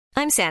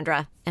I'm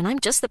Sandra, and I'm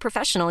just the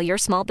professional your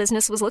small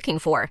business was looking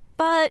for.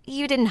 But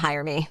you didn't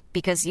hire me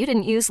because you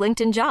didn't use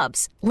LinkedIn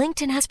Jobs.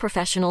 LinkedIn has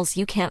professionals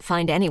you can't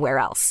find anywhere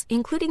else,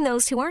 including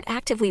those who aren't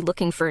actively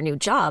looking for a new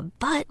job,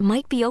 but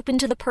might be open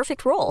to the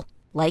perfect role,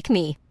 like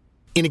me.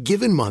 In a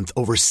given month,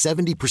 over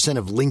 70%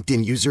 of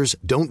LinkedIn users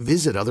don't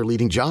visit other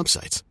leading job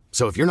sites.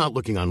 So if you're not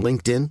looking on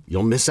LinkedIn,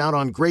 you'll miss out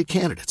on great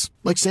candidates,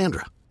 like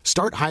Sandra.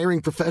 Start hiring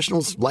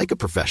professionals like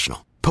a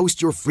professional.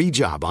 Post your free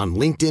job on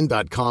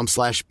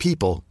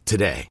linkedin.com/people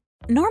today.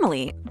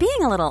 Normally,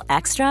 being a little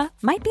extra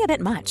might be a bit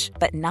much,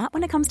 but not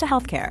when it comes to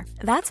healthcare.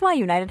 That's why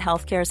United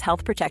Healthcare's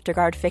Health Protector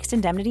Guard fixed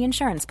indemnity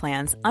insurance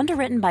plans,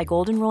 underwritten by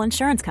Golden Rule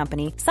Insurance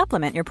Company,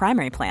 supplement your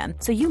primary plan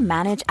so you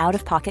manage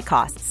out-of-pocket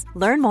costs.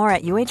 Learn more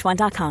at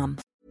uh1.com.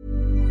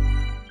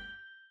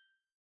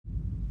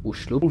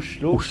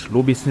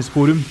 Oslo Business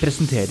Forum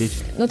presenterer.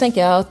 Nå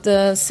tenker jeg at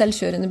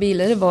selvkjørende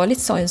biler var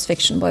litt science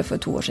fiction bare for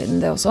 2 år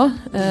siden det også.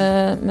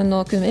 Men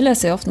nå kunne vi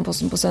lese i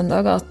Aftenposten på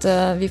søndag at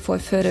vi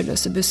får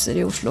førerløse busser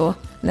i Oslo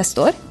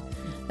neste år.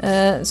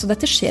 Så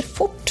dette skjer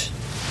fort.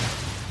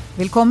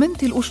 Velkommen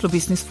til Oslo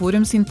Business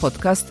Forum sin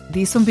podcast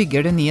De som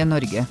bygger det nye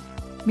Norge.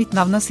 Mitt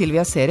navn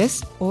Silvia Ceres,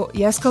 og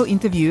jeg skal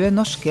intervjue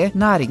norske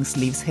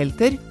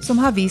næringslivshelter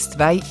som har vist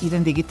vei i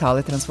den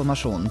digitale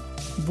transformasjonen.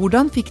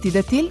 Hvordan fikk de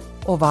det til,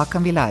 og hva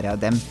kan vi lære av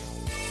dem?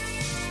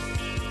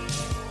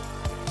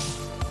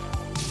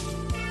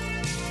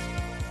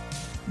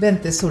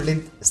 Bente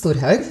Solid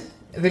Storhaug,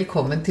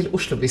 velkommen til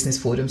Oslo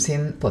Business Forum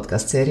sin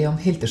podcastserie om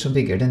helter som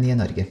bygger det nye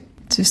Norge.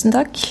 Tusen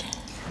takk.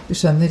 Du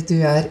skjønner, du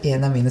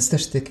en av mine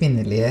største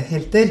kvinnelige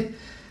helter.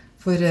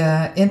 For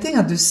en ting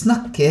at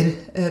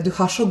du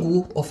har så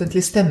god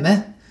offentlig stemme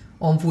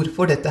om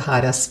hvorfor dette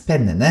her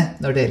spennende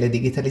når det gjelder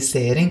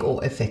digitalisering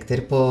og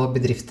effekter på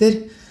bedrifter,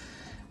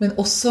 men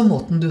også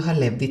måten du har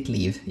levd ditt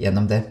liv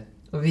gjennom det.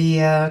 Og vi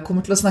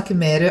kommer til å snakke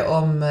mer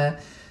om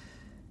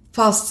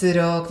faser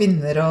og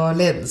kvinner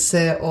og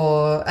ledelse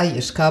og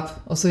eierskap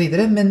og så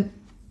videre, men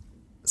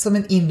som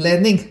en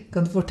innledning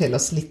kan du fortelle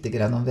oss litt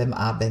om hvem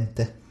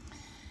Bente?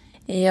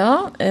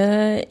 Ja,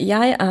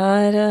 jeg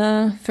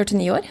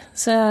 49 år,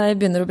 så jeg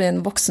begynner å bli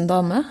en voksen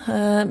dame.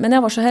 Men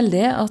jeg var så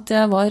heldig at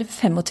jeg var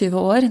 25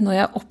 år når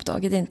jeg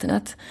oppdaget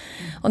internett.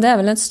 Og det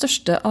vel den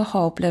største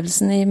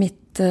aha-opplevelsen i mitt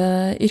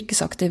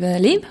yrkesaktive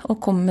liv,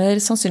 og kommer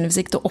sannsynligvis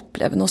ikke til å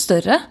oppleve noe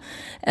større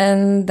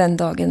enn den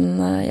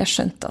dagen jeg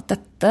skjønte at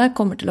dette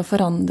kommer til å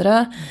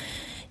forandre.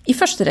 I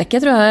første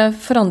rekke tror jeg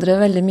forandre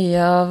veldig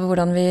mye av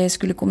hvordan vi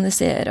skulle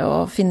kommunisere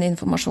og finne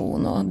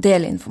informasjon og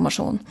dele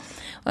informasjon.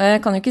 Og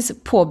jeg kan jo ikke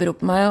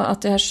påberope meg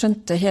at jeg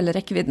skjønte hele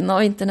rekkevidden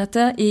av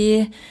internettet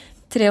i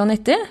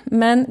 93,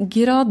 men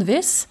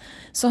gradvis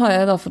så har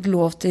jeg da fått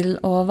lov til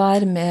å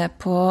være med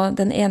på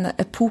den ene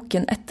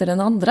epoken etter den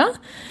andre.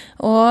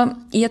 Og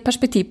i et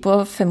perspektiv på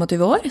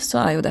 25 år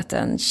så jo dette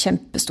en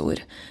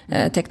kjempestor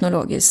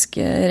teknologisk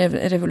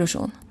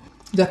revolusjon.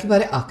 Du ikke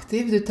bare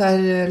aktiv, du tar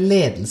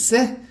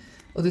ledelse,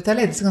 og du tar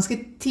ledelse ganske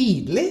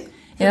tidlig.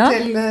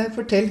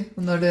 Fortell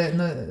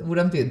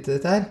hvordan begynte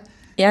dette her?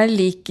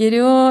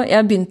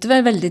 Jeg begynte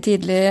vel veldig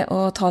tidlig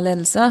å ta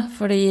ledelse,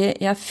 fordi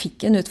jeg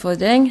fikk en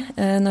utfordring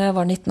når jeg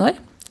var 19 år,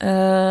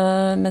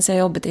 mens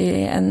jeg jobbet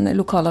i en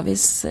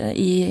lokalavis,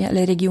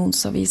 eller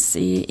regionsavis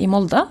i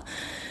Molde.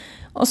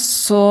 Og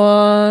så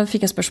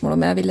fikk jeg spørsmål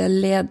om jeg ville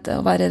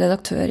lede og være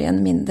redaktør i en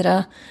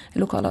mindre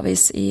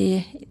lokalavis i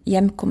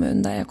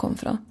hjemkommunen der jeg kom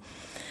fra.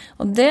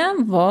 Og det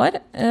var,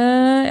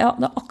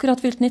 det akkurat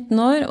fylt 19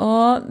 år,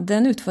 og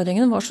den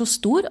utfordringen var så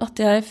stor at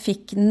jeg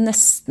fikk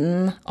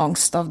nesten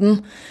angst av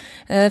den.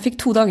 Jeg fikk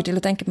 2 dager til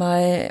å tenke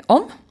meg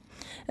om,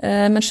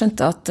 men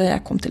skjønte at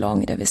jeg kom til å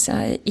angre hvis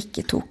jeg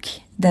ikke tok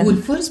den.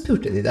 Hvorfor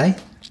spurte de deg?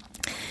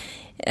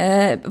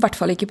 I hvert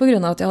fall ikke på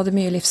grunn av at jeg hadde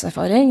mye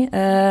livserfaring,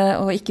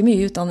 og ikke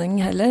mye utdanning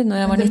heller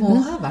når jeg var 19. Men det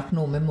må ha vært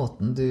noe med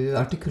måten du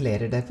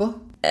artikulerer deg på?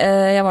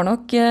 Jeg var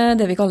nok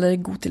det vi kaller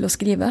god til å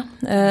skrive,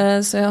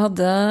 så jeg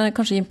hadde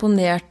kanskje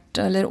imponert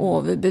eller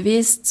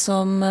overbevist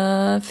som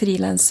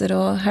frilanser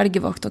og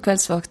helgevakt og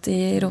kveldsvakt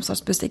i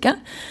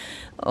Romsdalsbustikket,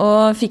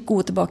 og fikk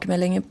gode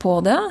tilbakemeldinger på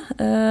det,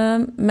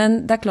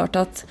 men det klart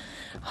at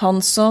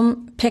han som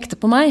pekte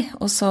på meg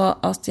og sa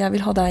at jeg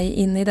vil ha deg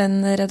inn i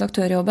den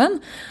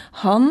redaktørjobben,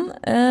 han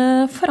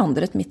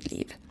forandret mitt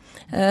liv.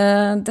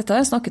 Dette har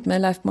jeg snakket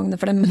med Leif Magne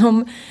Flemmen om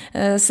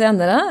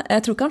senere.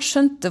 Jeg tror ikke han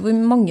skjønte hvor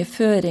mange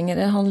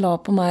føringer han la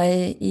på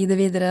meg i det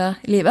videre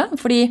livet,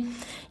 fordi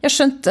jeg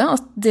skjønte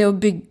at det å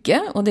bygge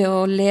og det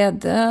å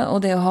lede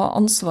og det å ha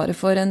ansvaret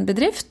for en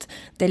bedrift,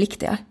 det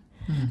likte jeg.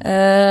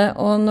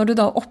 Og når du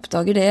da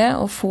oppdager det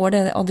og får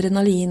det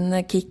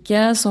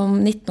adrenalinkicket som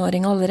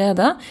 19-åring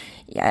allerede,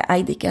 jeg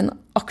eide ikke en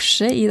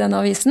aksje i den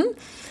avisen,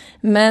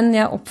 men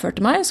jeg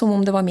oppførte meg som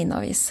om det var min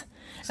avis.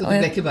 Så du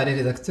ble ikke bare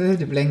redaktør,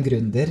 du ble en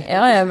gründer?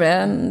 Ja,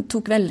 jeg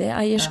tok veldig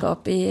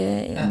eierskap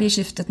vi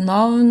skiftet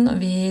navn,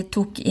 vi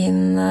tok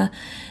inn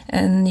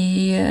en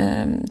ny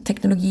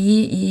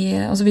teknologi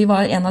altså vi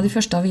var en av de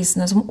første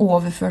avisene som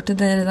overførte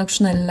det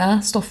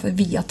redaksjonelle stoffet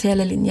via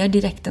telelinjer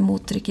direkte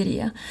mot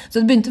trykkeriet. Så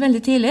det begynte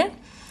veldig tidlig,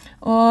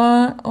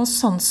 Og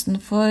sansen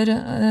for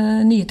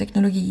nye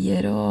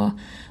teknologier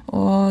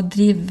og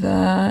drive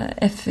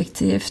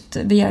effektivt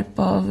ved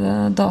hjelp av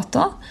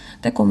data,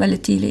 det kom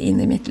veldig tidlig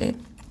inn i mitt liv.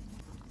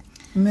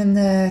 Men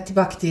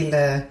tilbake til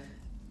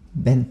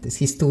Bentes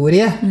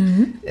historie.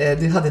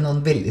 Du hadde noen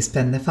veldig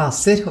spennende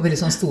faser, og veldig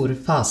sånn stor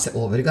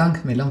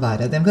faseovergang mellom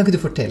hver av dem. Kan ikke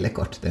du fortelle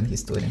kort den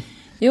historien?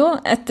 Jo,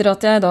 etter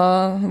at jeg da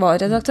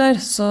var redaktør,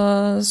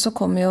 så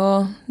kom jo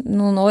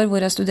noen år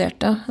hvor jeg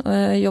studerte,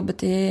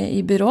 jobbet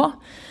i byrå.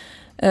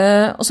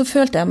 Og så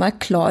følte jeg meg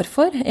klar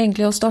for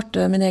egentlig å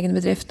starte min egen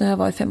bedrift når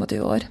jeg var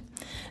 25 år.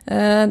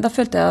 Da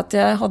følte jeg at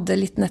jeg hadde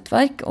litt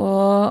nettverk,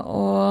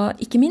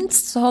 og ikke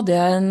minst så hadde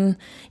jeg en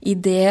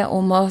idé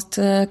om at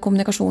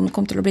kommunikasjonen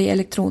kom til å bli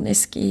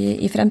elektronisk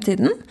i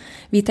fremtiden.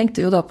 Vi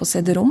tenkte jo da på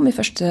CD-rom i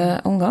første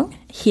omgang,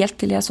 helt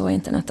til jeg så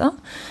internettet.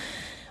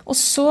 Og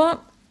så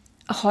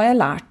har jeg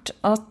lært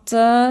at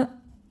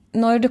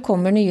når det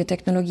kommer nye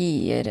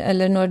teknologier,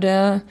 eller når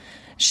det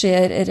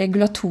skjer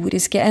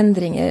regulatoriske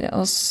endringer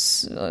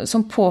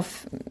som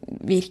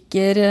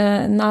påvirker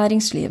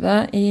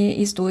næringslivet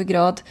i stor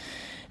grad,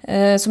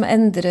 som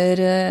endrer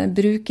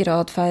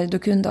brukeratferd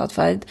og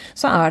kundeatferd,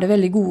 så det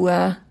veldig gode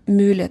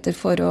muligheter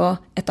for å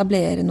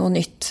etablere noe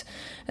nytt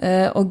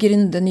og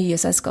gründe nye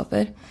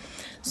selskaper.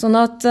 Sånn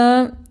at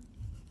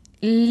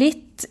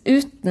litt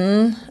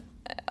uten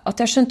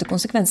at jeg skjønte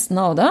konsekvensen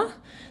av det,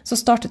 så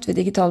startet vi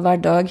Digital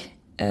Hverdag,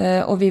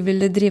 og vi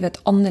ville drive et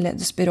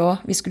annerledes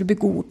byrå. Vi skulle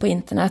bli gode på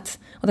internett,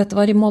 og dette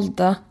var i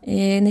Molde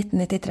i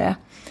 1993.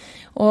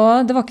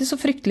 Og det var ikke så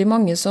fryktelig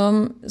mange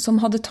som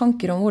hadde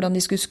tanker om hvordan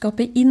de skulle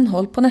skape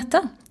innhold på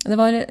nettet. Det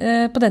var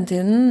på den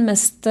tiden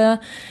mest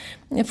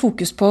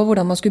fokus på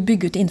hvordan man skulle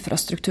bygge ut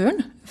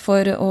infrastrukturen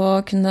for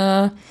å kunne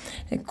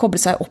koble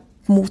seg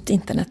opp mot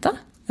internettet.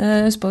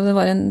 Husk på, det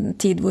var en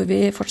tid hvor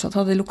vi fortsatt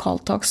hadde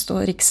lokaltakst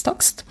og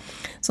rikstakst,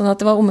 sånn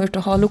at det var omgjort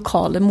å ha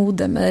lokale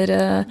modemer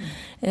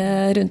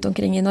rundt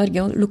omkring i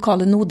Norge, og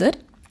lokale noder.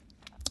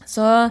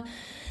 Så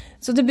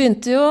det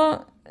begynte jo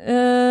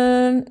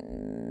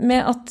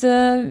med at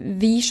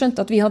vi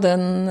skjønte at vi hadde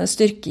en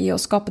styrke i å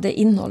skape det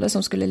innholdet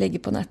som skulle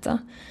ligge på nettet.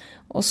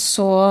 Og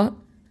så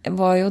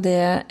var jo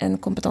det en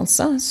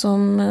kompetanse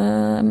som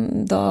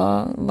da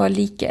var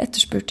like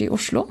etterspurt i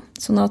Oslo,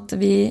 sånn at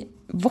vi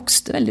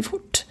vokste veldig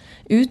fort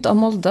ut av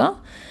Molde.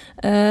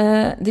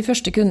 De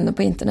første kundene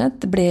på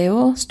internett ble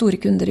jo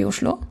store kunder i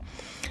Oslo.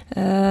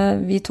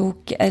 Vi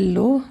tok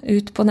LO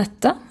ut på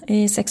nettet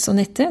i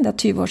 96, det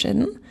 20 år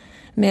siden,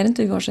 mer enn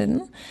 20 år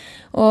siden.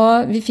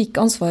 Og vi fikk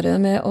ansvaret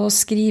med å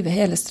skrive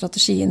hele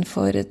strategien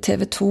for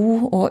TV 2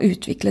 og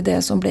utvikle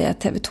det som ble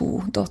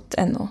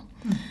tv2.no.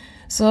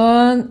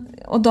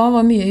 Og da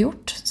var mye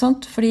gjort,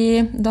 sant?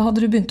 Fordi da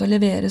hadde du begynt å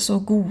levere så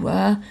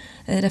gode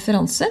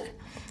referanser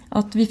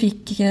at vi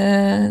fikk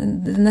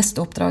det neste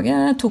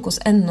oppdraget, tok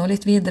oss enda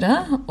litt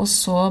videre, og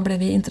så ble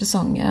vi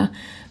interessante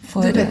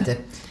for... Du vet det,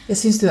 jeg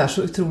synes du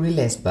så utrolig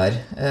lesbar,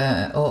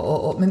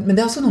 men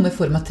det også noe med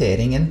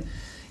formateringen.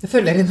 Jeg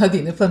følger en av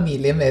dine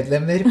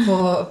familiemedlemmer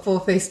på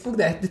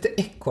Facebook, det dette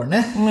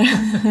ekornet.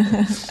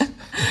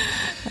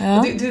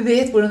 Ja. Du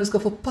vet hvordan du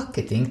skal få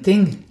pakket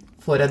ting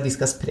for at vi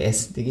skal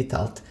spres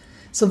digitalt.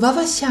 Så hva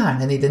var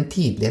kjernen i den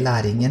tidlige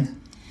læringen?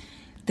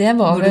 Det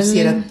var når du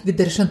sier at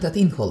dere skjønte at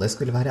innholdet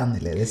skulle være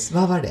annerledes,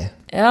 hva var det?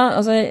 Ja,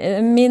 altså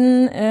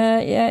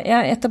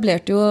jeg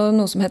etablerte jo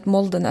noe som het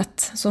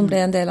Moldenett, som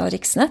ble en del av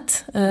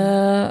Riksnett.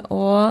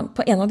 Og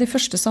på en av de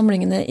første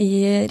samlingene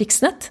i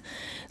Riksnett,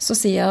 så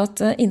sier jeg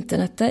at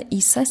internettet i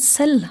seg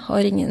selv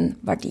har ingen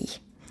verdi.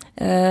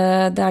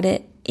 Det det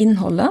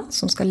innholdet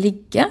som skal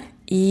ligge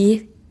i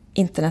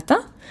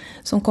internettet,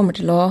 som kommer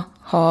til å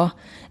ha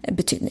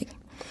betydning.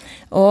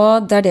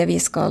 Og det det vi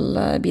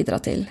skal bidra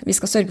til. Vi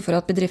skal sørge for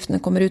at bedriftene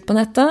kommer ut på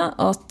nettet,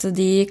 at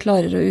de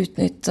klarer å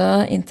utnytte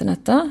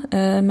internettet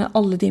med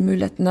alle de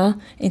mulighetene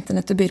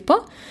internettet byr på.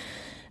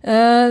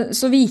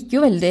 Så vi gikk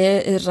jo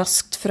veldig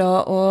raskt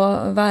fra å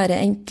være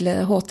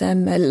enkle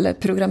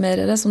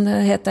HTML-programmerere, som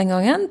det het den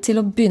gangen,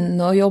 til å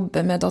begynne å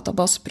jobbe med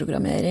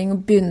databaseprogrammering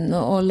og begynne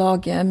å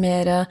lage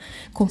mer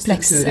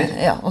komplekse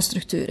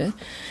strukturer.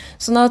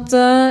 Sånn at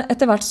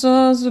etter hvert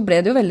så ble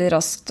det jo veldig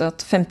raskt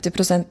at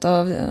 50%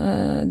 av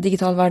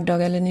Digital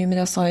Hverdag eller New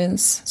Media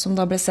Science, som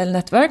da ble Cell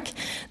Network,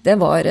 det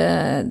var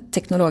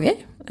teknologer,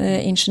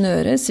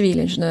 ingeniører,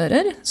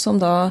 sivilingeniører, som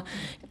da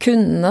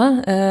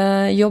kunne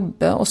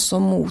jobbe også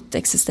mot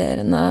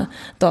eksisterende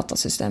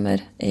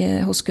datasystemer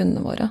hos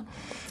kundene våre,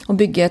 og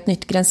bygge et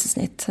nytt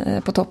grensesnitt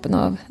på toppen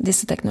av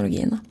disse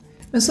teknologiene.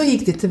 Men så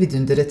gikk dette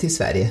vidunderet til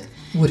Sverige.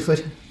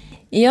 Hvorfor?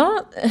 Ja,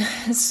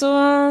 så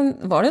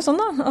var det jo sånn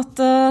da, at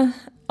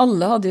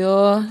alle hadde jo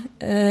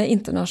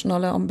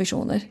internasjonale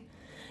ambisjoner.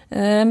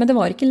 Men det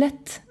var ikke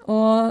lett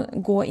å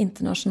gå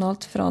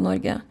internasjonalt fra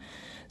Norge.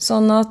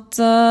 Sånn at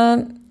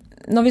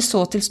når vi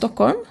så til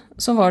Stockholm,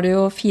 så var det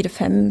jo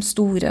 4-5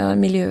 store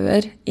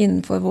miljøer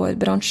innenfor vår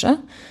bransje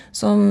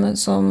som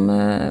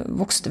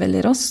vokste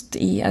veldig raskt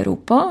i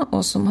Europa,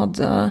 og som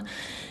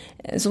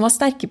var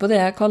sterke på det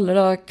jeg kaller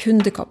da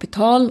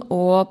kundekapital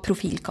og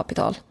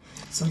profilkapital.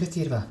 Som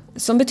betyr hva?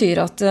 Som betyr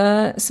at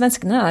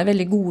svenskene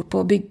veldig gode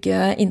på å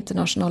bygge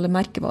internasjonale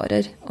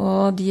merkevarer.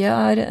 Og de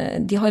har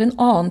en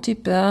annen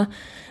type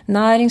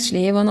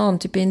næringsliv og en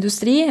annen type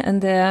industri enn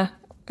det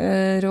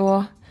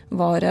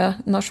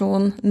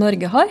råvarenasjon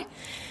Norge har.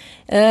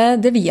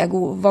 Det vi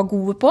var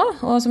gode på,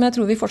 og som jeg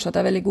tror vi fortsatt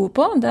veldig gode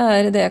på,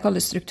 det det jeg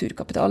kaller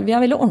strukturkapital. Vi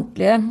veldig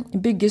ordentlige,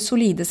 bygger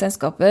solide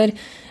selskaper.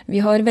 Vi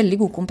har veldig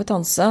god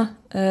kompetanse.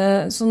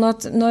 Sånn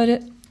at når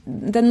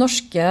den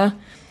norske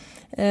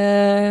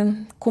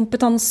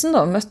kompetansen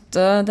da,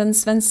 møtte den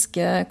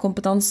svenske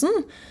kompetansen,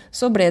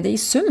 så ble det i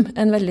sum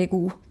en veldig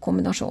god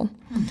kombinasjon.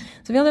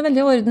 Så vi hadde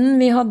veldig orden,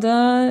 vi hadde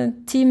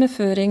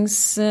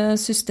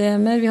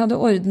timeføringssystemer, vi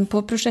hadde orden på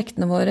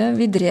prosjektene våre,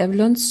 vi drev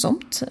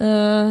lønnsomt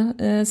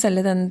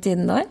selv i den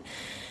tiden der,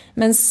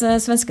 mens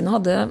svenskene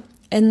hadde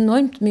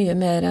enormt mye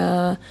mer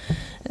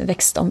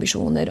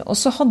vekstambisjoner. Og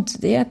så hadde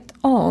de et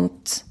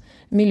annet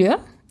miljø,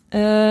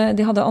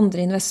 de hadde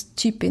andre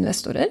type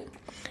investorer.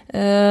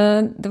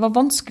 Det var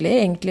vanskelig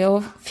egentlig å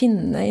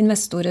finne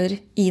investorer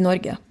i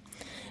Norge.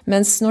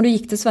 Mens når du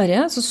gikk til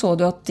Sverige, så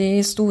du at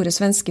de store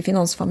svenske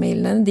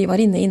finansfamiliene, de var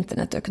inne i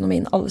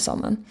internettøkonomien alle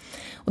sammen.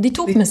 Og de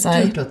tok med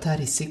seg... De turte å ta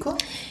risiko?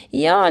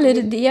 Ja,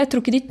 eller jeg tror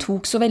ikke de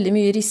tok så veldig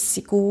mye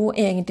risiko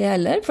egentlig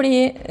heller,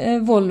 fordi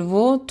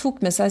Volvo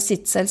tok med seg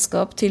sitt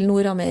selskap til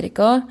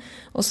Nord-Amerika,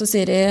 og så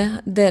sier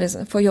dere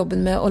får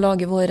jobben med å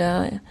lage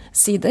våre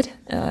sider,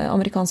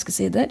 amerikanske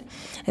sider.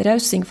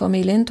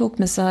 Rausing-familien tok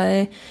med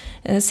seg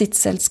sitt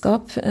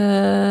selskap,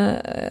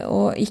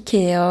 og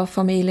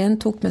IKEA-familien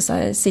tok med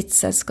seg sitt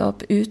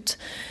selskap ut.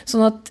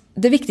 Sånn at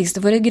det viktigste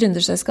for et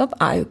gründerselskap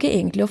jo ikke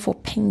egentlig å få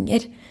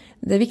penger.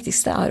 Det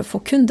viktigste å få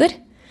kunder.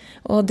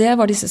 Og det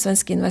var disse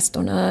svenske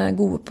investorene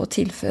gode på å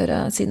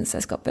tilføre sine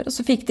selskaper. Og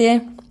så fikk de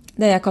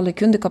det jeg kaller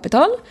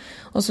kundekapital,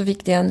 og så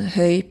fikk de en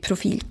høy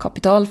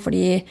profilkapital,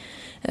 fordi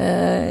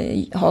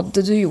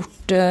hadde du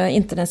gjort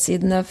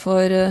internettsidene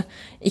for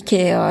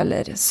IKEA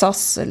eller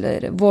SAS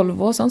eller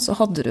Volvo, så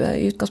hadde du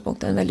i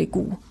utgangspunktet en veldig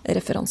god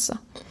referanse.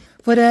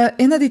 For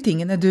en av de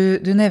tingene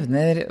du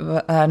nevner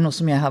noe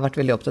som jeg har vært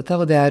veldig opptatt av,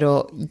 og det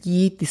å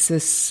gi disse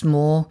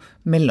små,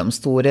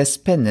 mellomstore,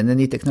 spennende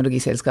nye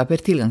teknologiselskaper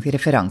tilgang til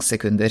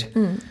referansekunder.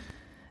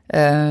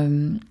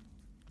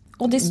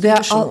 Og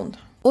distribusjon.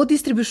 Og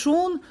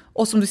distribusjon,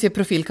 og som du sier,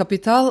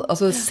 profilkapital,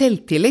 altså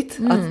selvtillit,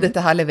 at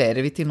dette her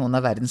leverer vi til noen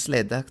av verdens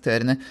ledende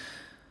aktørene.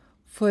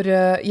 For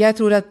jeg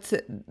tror at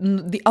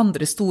de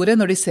andre store,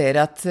 når de ser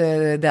at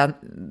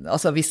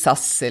altså hvis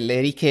SAS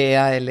eller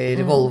IKEA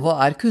eller Volvo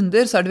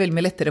kunder, så det veldig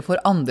mye lettere for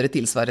andre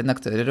tilsvarende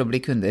aktører å bli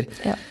kunder.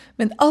 Ja.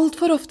 Men alt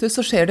for ofte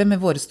så skjer det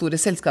med våre store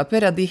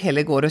selskaper at de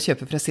heller går og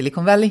kjøper fra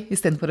Silicon Valley i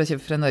stedet for å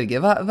kjøpe fra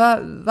Norge.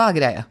 Hva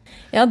greia?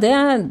 Ja, det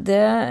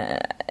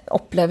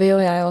opplever jo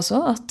jeg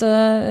også, at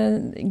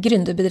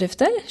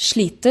gründerbedrifter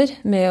sliter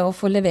med å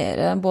få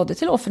levere både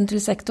til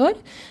offentlig sektor.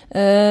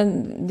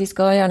 De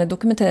skal gjerne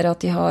dokumentere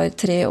at de har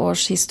 3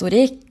 års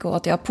historikk, og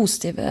at de har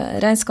positive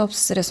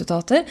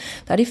regnskapsresultater.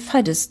 Det de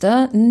færreste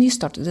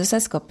nystartede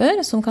selskaper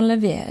som kan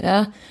levere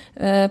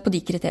på de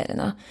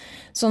kriteriene.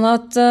 Sånn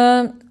at,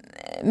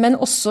 men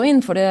også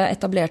innenfor det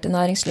etablerte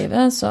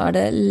næringslivet så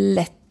det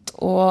lett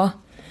å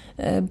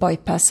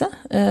bypasse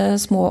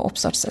små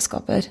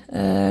oppstartsselskaper,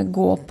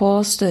 gå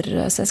på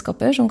større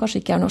selskaper som kanskje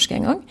ikke norske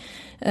engang.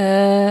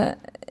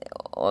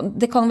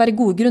 Det kan være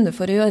gode grunner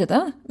for å gjøre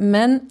det,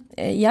 men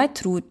jeg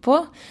tror på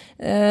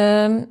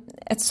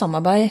et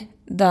samarbeid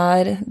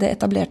der det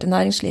etablerte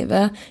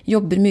næringslivet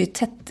jobber mye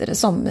tettere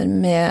sammen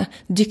med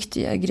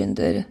dyktige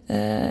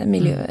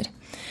gründermiljøer.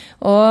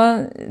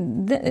 Og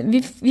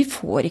vi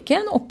får ikke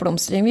en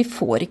oppblomstring, vi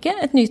får ikke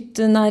et nytt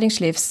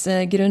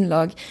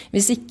næringslivsgrunnlag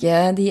hvis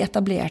ikke de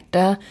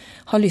etablerte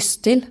har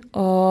lyst til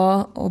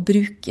å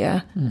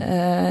bruke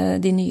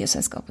de nye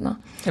selskapene.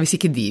 Ja, hvis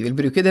ikke de vil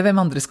bruke det,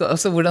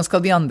 hvordan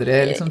skal de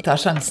andre liksom ta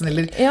sjansen?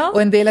 Ja.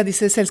 Og en del av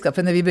disse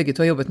selskapene vi begge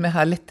to har jobbet med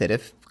har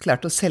lettere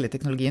klart å selge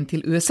teknologien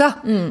til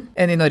USA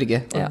enn i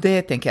Norge, og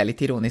det tenker jeg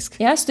litt ironisk.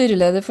 Jeg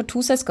styreleder for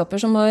 2 selskaper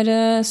som har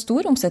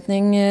stor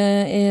omsetning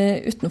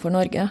utenfor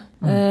Norge.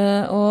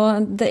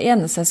 Og det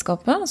ene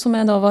selskapet, som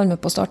jeg da var med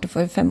på å starte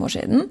for 5 år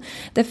siden,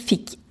 det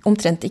fikk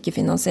omtrent ikke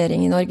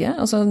finansiering i Norge.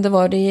 Altså, det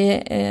var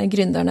de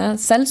gründerne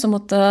selv som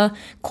måtte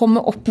komme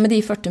opp med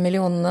de 40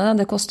 millionene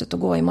det kostet å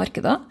gå i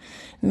markedet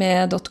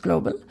med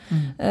 .global.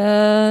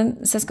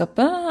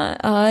 Selskapet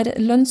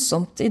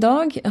lønnsomt i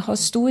dag, har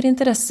stor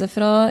interesse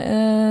fra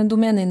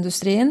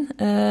domeneindustrien,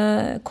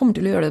 kommer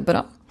til å gjøre det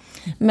bra.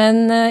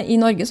 Men i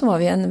Norge så var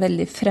vi en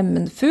veldig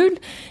fremmed fugl.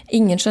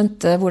 Ingen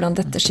skjønte hvordan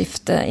dette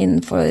skiftet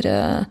innenfor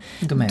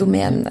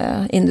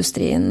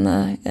domenindustrien,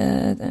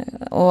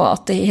 og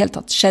at det i hele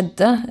tatt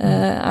skjedde,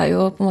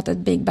 jo på en måte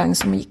et big bang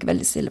som gikk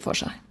veldig stille for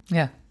seg.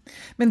 Ja.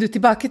 Men du,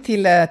 tilbake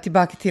til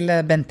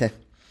Bente.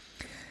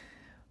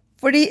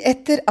 Fordi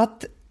etter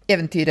at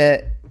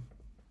eventyret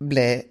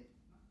ble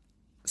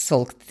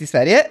solgt til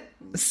Sverige,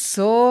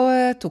 så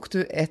tok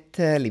du et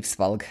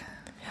livsvalg.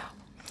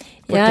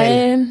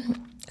 Jeg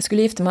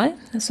skulle gifte meg,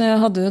 så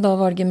jeg hadde jo da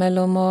valget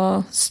mellom å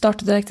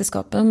starte det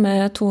ekteskapet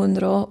med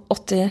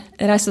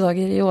 280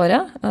 reisedager i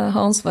året,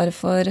 ha ansvaret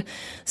for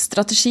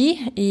strategi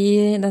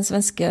i den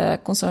svenske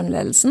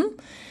konsernledelsen.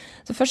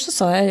 Så først så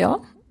sa jeg ja,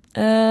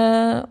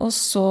 og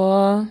så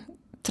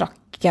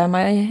trakk jeg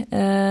meg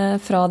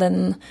fra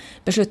den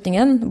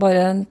beslutningen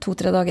bare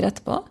 2-3 dager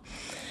etterpå,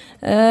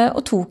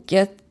 og tok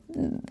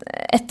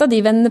et av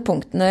de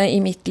vendepunktene i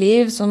mitt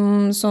liv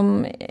som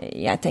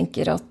jeg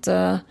tenker at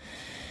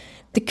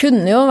det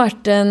kunne jo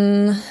vært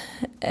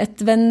et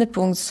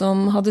vendepunkt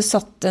som hadde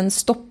satt en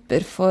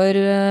stopper for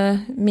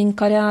min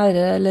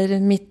karriere eller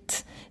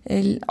mitt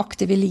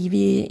aktive liv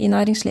i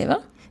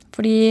næringslivet.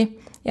 Fordi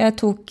jeg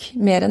tok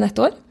mer enn 1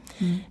 år.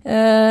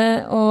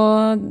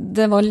 Og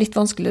det var litt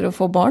vanskeligere å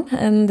få barn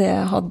enn det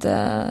jeg hadde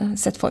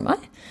sett for meg.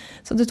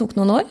 Så det tok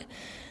noen år.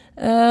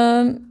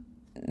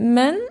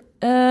 Men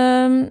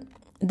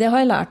det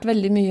har jeg lært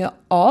veldig mye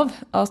av,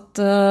 at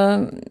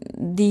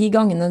de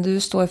gangene du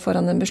står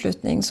foran en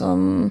beslutning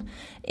som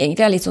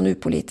egentlig er litt sånn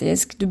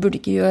upolitisk, du burde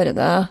ikke gjøre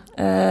det.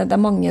 Det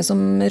er mange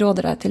som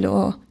råder deg til å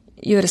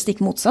gjøre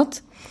stikk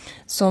motsatt,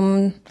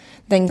 som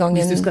den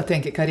gangen... Hvis du skal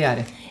tenke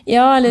karriere.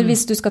 Ja, eller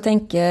hvis du skal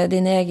tenke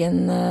din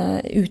egen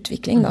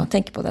utvikling, da,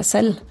 tenke på deg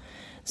selv.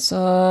 Så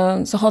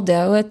hadde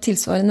jeg jo et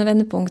tilsvarende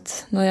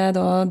vendepunkt når jeg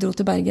da dro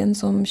til Bergen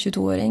som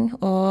 22-åring,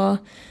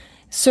 og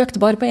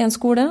søkte bare på en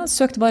skole,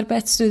 søkte bare på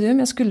ett studium.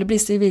 Jeg skulle bli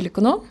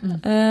siviløkonom,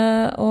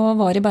 og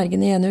var i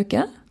Bergen i en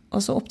uke,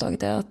 og så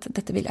oppdaget jeg at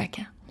dette ville jeg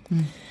ikke.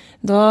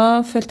 Da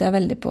følte jeg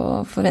veldig på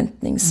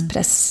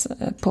forventningspress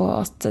på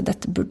at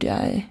dette burde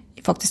jeg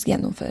faktisk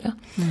gjennomføre.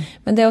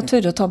 Men det å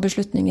tørre å ta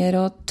beslutninger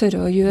og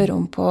tørre å gjøre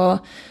om på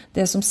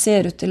det som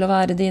ser ut til å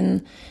være din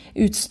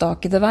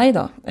utstakede vei,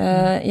 da.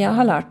 Jeg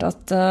har lært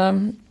at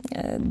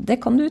det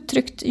kan du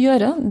trygt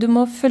gjøre. Du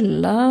må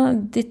følge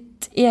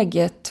ditt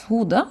eget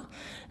hode.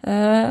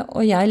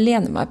 Og jeg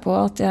lener meg på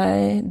at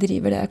jeg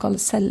driver det jeg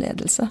kaller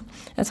selvledelse.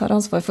 Jeg tar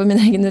ansvar for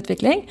min egen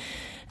utvikling,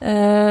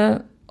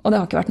 og det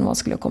har ikke vært noe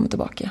vanskelig å komme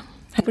tilbake.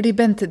 Fordi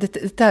Bente,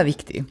 dette er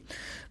viktig.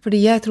 Fordi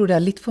jeg tror det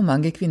er litt for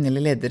mange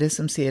kvinnelige ledere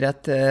som sier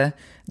at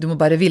du må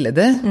bare ville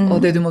det, og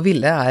det du må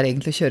ville er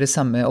egentlig å kjøre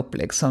samme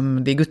opplegg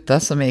som de gutta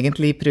som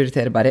egentlig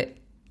prioriterer bare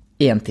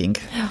én ting.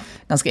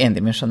 Ganske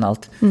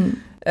endimensjonalt.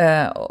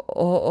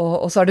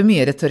 Og så er det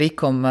mye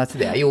retorikk om at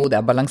det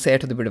er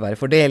balansert, og det burde være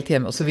fordelt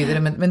hjemme, og så videre,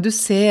 men du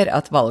ser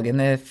at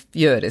valgene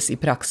gjøres i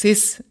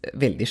praksis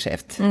veldig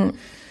skjevt.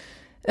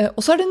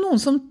 Og så er det noen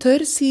som tør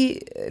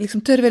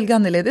velge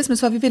annerledes, men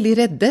så er vi veldig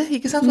redde,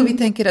 ikke sant? For vi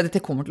tenker at dette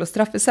kommer til å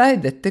straffe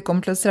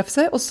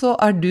seg, og så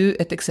er du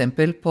et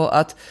eksempel på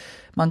at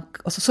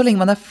så lenge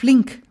man er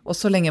flink, og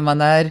så lenge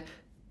man er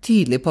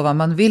tydelig på hva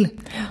man vil,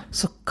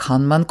 så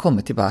kan man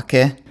komme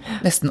tilbake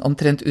nesten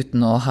omtrent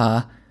uten å ha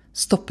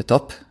stoppet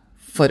opp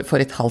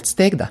for et halvt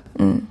steg, da.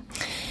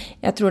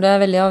 Jeg tror det er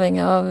veldig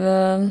avhengig av,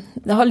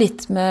 det har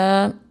litt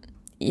med,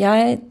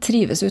 jeg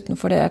trives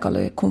utenfor det jeg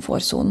kaller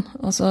komfortzonen.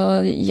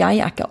 Altså, jeg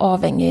er ikke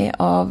avhengig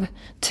av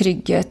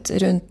trygghet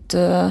rundt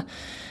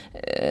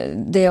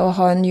det å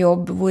ha en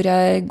jobb hvor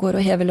jeg går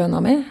og hever lønna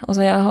mi.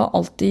 Altså, jeg har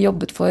alltid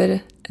jobbet for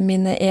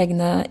mine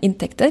egne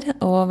inntekter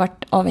og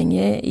vært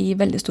avhengig i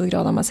veldig stor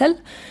grad av meg selv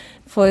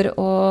for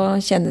å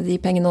tjene de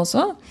pengene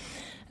også.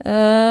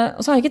 Og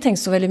så har jeg ikke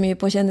tenkt så veldig mye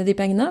på å tjene de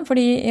pengene,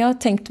 fordi jeg har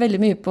tenkt veldig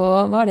mye på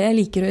hva er det jeg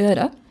liker å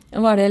gjøre,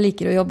 hva er det jeg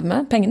liker å jobbe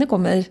med. Pengene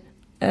kommer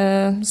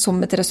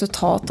som et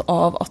resultat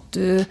av at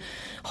du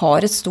har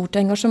et stort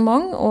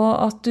engasjement, og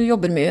at du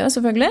jobber mye,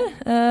 selvfølgelig.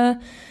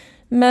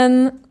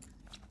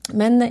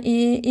 Men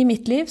i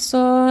mitt liv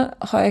så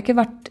har jeg ikke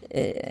vært...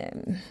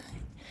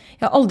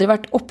 Jeg har aldri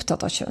vært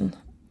opptatt av kjønn,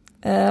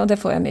 og det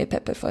får jeg mye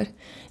pepper for.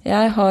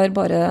 Jeg har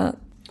bare...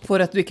 For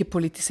at du ikke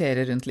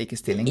politiserer rundt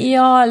likestilling?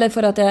 Ja, eller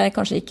for at jeg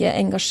kanskje ikke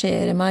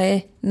engasjerer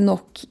meg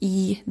nok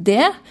i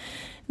det.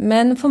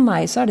 Men for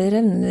meg så er det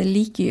revnende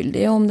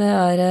likegyldig om det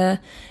er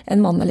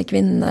en mann eller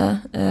kvinne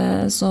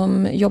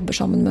som jobber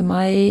sammen med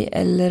meg,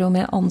 eller om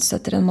jeg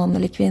ansetter en mann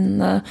eller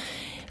kvinne.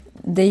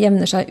 Det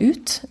jevner seg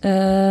ut.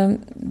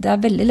 Det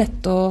er veldig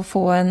lett å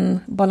få en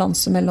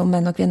balanse mellom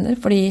menn og kvinner,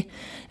 fordi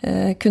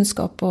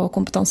kunnskap og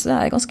kompetanse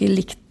er ganske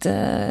likt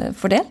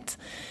fordelt.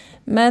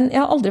 Men jeg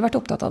har aldri vært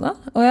opptatt av det,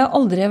 og jeg har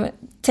aldri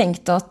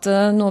tenkt at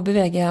nå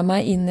beveger jeg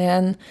meg inn i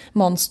en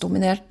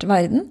mannsdominert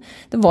verden.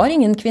 Det var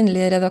ingen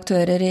kvinnelige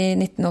redaktører i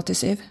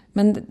 1987,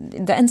 men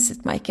det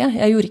enset meg ikke.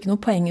 Jeg gjorde ikke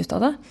noe poeng ut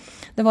av det.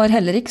 Det var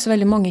heller ikke så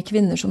veldig mange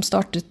kvinner som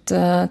startet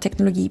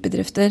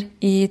teknologibedrifter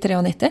i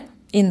 93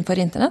 innenfor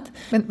internett.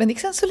 Men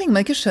ikke sant, så lenge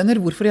man ikke skjønner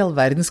hvorfor i all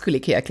verden skulle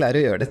ikke jeg klare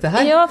å gjøre dette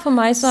her? Ja, for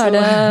meg så er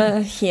det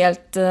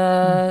helt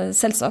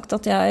selvsagt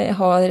at jeg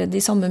har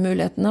de samme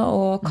mulighetene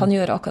og kan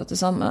gjøre akkurat det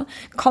samme.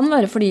 Kan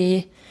være fordi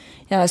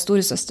jeg er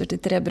storesøster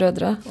til 3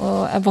 brødre, og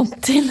er vant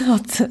til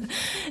at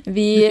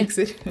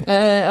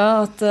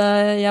at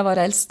jeg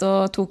var eldst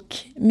og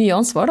tok mye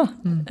ansvar, da.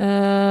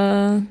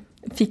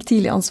 Fikk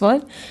tidlig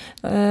ansvar,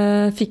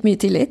 fikk mye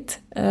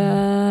tillit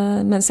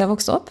mens jeg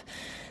vokste opp.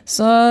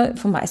 Så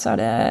for meg så er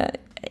det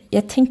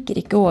jeg tenker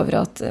ikke over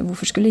at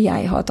hvorfor skulle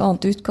jeg ha et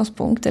annet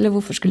utgangspunkt, eller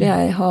hvorfor skulle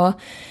jeg ha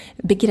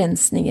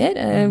begrensninger,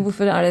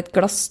 hvorfor det et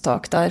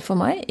glasstak der for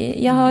meg?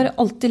 Jeg har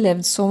alltid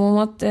levd som om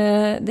at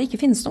det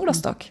ikke finnes noen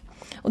glasstak.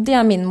 Og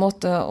det min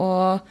måte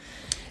å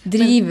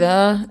drive,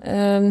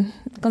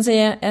 kan si,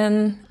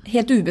 en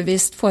helt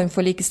ubevisst form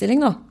for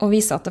likestilling, da, og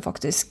vise at det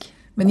faktisk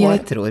Men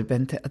jeg tror,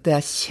 Bente, at det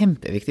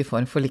kjempeviktig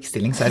form for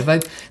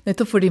likestillingsarbeid,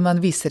 nettopp fordi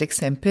man viser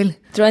eksempel.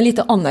 Jeg tror det en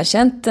lite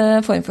anerkjent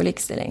form for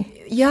likestilling.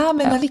 Ja,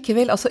 men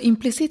allikevel, altså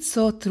implisitt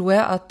så tror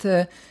jeg at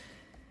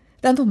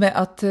det noe med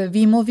at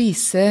vi må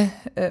vise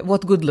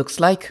what good looks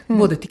like,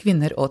 både til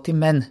kvinner og til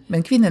menn.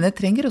 Men kvinnene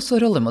trenger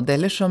også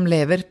rollemodeller som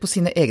lever på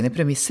sine egne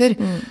premisser,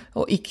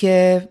 og ikke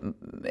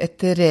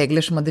etter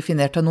regler som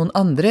definert av noen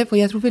andre, for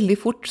jeg tror veldig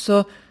fort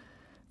så,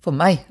 for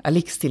meg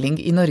likestilling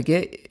I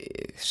Norge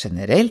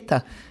generelt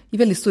da, I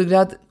veldig stor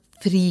grad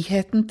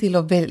friheten til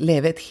å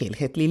leve et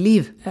helhetlig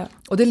liv. Ja.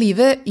 Og det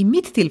livet I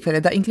mitt tilfelle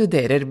da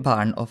inkluderer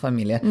barn og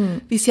familie.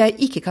 Hvis jeg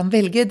ikke kan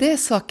velge det,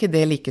 så ikke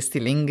det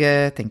likestilling,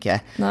 tenker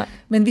jeg. Nei.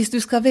 Men hvis du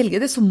skal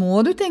velge det, så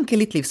må du tenke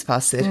litt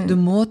livsfaser. Du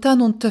må ta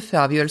noen tøffe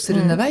avgjørelser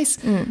underveis,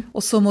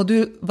 og så må du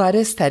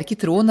være sterk I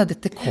troen at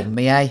dette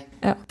kommer jeg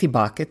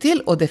tilbake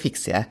til, og det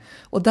fikser jeg.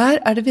 Og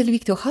der det veldig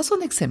viktig å ha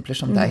sånne eksempler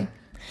som deg.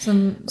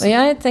 Og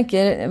jeg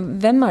tenker,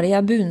 hvem det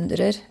jeg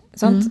beundrer?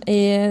 Sant?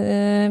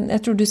 Jeg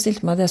tror du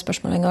stilte meg det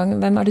spørsmålet en gang.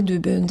 Hvem det du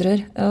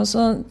beundrer? Og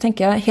så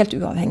tenker jeg, helt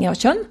uavhengig av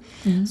kjønn,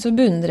 så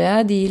beundrer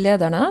jeg de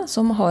lederne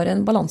som har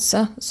en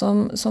balanse,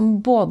 som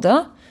både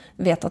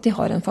vet at de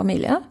har en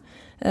familie,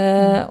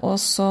 og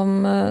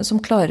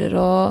som klarer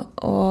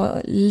å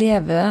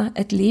leve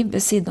et liv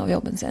ved siden av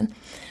jobben sin.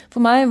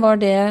 For meg var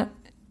det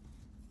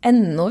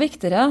enda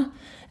viktigere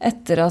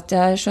etter at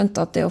jeg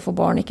skjønte at det å få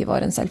barn ikke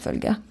var en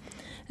selvfølge.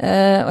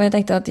 Og jeg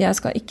tenkte at jeg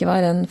skal ikke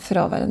være en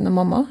fraværende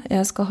mamma,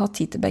 jeg skal ha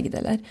tid til begge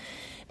deler.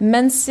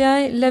 Mens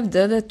jeg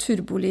levde det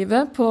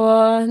turbolivet på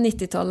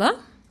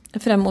 90-tallet,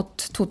 frem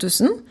mot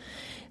 2000,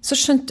 så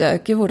skjønte jeg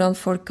jo ikke hvordan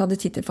folk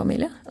hadde tid til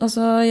familie.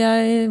 Altså,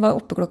 jeg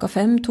var oppe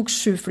 5:00, tok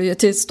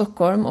 7-flyet til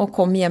Stockholm og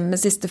kom hjem med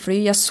siste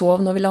fly. Jeg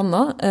sov når vi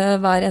landet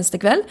hver eneste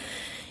kveld.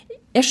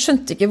 Jeg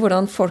skjønte ikke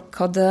hvordan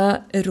folk hadde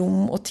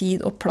rom og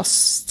tid og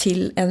plass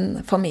til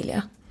en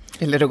familie.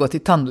 Eller å gå til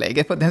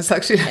tannlege på den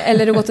saks skyld.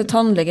 Eller å gå til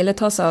tannlege, eller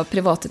ta seg av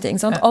private ting.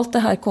 Sant? Alt det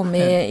her kom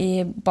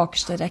I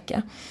bakerste rekke.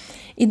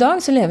 I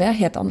dag så lever jeg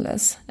helt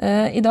annerledes.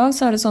 I dag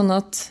så det sånn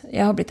at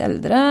jeg har blitt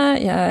eldre,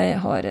 jeg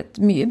har et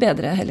mye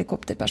bedre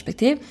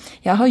helikopterperspektiv.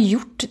 Jeg har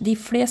gjort de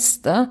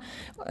fleste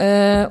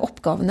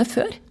oppgavene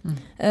før.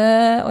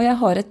 Og jeg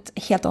har et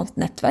helt annet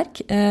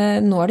nettverk.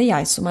 Nå det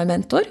jeg som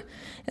mentor.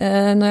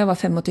 Når jeg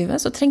var 25,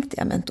 så trengte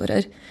jeg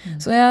mentorer.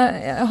 Så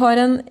jeg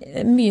har en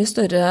mye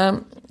større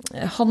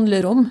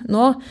handlerom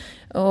nå,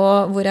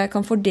 og hvor jeg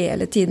kan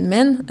fordele tiden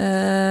min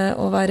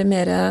og være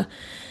mer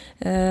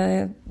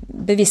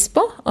bevisst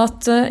på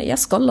at jeg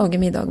skal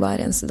lage middag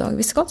hver eneste dag.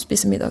 Vi skal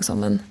spise middag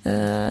sammen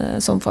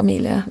som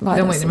familie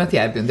hver eneste dag. Det må innrømme at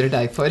jeg beundrer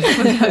deg for,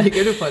 det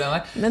ligger du foran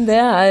meg. Men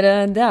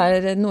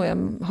det noe jeg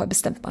har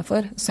bestemt meg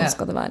for, sånn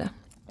skal det være.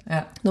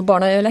 Ja. Når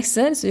barna gjør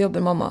lekser, så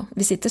jobber mamma.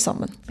 Vi sitter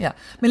sammen. Ja.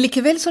 Men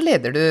likevel så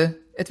leder du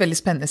et veldig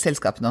spennende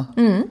selskap nå.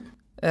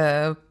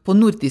 På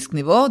nordisk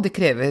nivå, det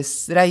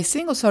kreves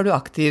reising, og så du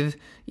aktiv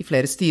I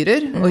flere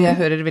styrer, og jeg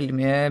hører veldig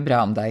mye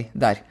bra om deg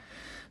der.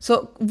 Så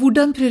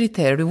hvordan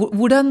prioriterer du?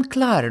 Hvordan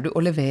klarer du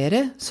å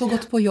levere så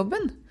godt på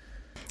jobben?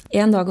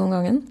 En dag om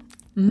gangen.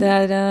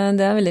 Det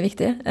veldig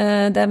viktig.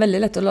 Det veldig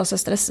lett å la seg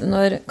stresse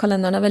når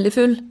kalenderen veldig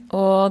full,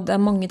 og det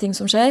mange ting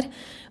som skjer.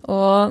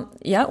 Og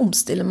jeg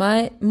omstiller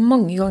meg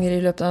mange ganger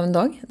I løpet av en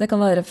dag. Det kan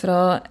være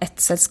fra et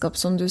selskap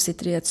som du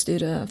sitter I et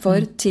styre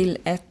for, til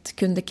et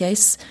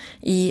kundecase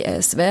I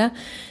ESV,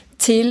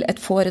 til et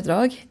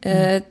foredrag,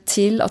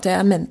 til at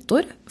jeg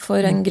mentor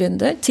for en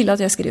gründer, til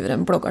at jeg skriver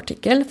en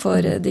bloggartikkel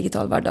for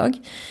Digital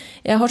Hverdag.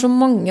 Jeg har så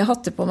mange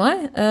hatter på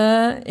meg.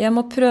 Jeg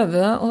må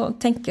prøve å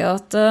tenke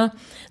at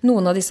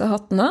noen av disse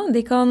hattene,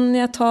 de kan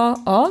jeg ta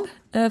av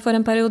for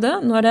en periode.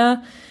 Nå det,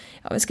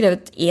 jeg har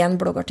skrevet 1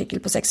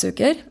 bloggartikkel på 6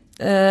 uker,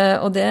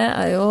 og det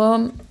jo,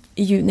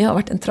 juni har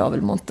vært en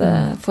travel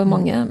måned for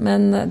mange,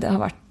 men det har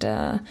vært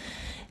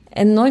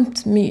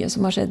enormt mye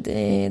som har skjedd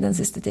I den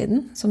siste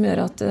tiden, som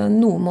gjør at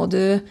noe må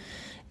du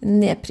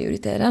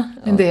nedprioritere.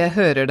 Men det jeg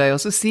hører deg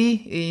også si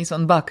I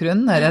sånn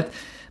bakgrunnen at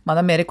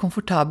man mer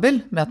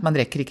komfortabel med at man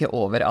rekker ikke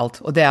overalt,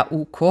 og det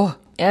ok.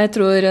 Jeg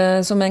tror,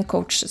 som en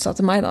coach sa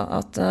til meg da,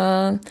 at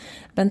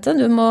Bente,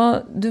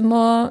 du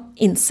må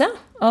innse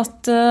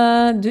at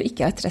du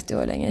ikke 30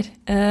 år lenger.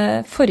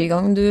 Forrige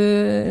gang du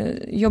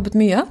jobbet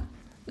mye,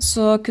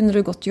 så kunne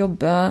du godt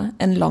jobbe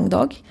en lang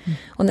dag,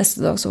 og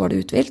neste dag så var du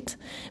uthvilt.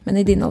 Men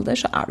I din alder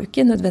så du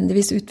ikke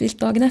nødvendigvis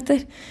uthvilt dagen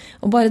etter.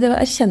 Og bare det å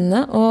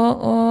erkjenne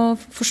og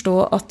forstå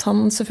at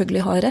han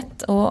selvfølgelig har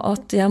rett, og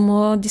at jeg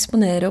må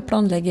disponere og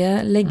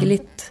planlegge, legge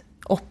litt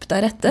opp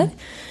deretter.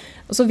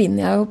 Og så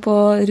vinner jeg jo på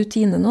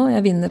rutine nå.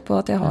 Jeg vinner på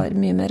at jeg har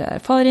mye mer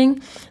erfaring,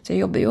 så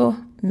jeg jobber jo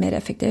mer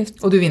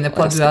effektivt. Og du vinner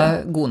på at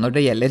du god når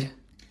det gjelder.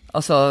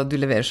 Altså, du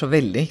leverer så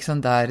veldig, ikke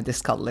sant, der det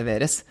skal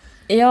leveres.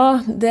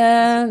 Ja, det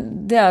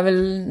er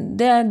vel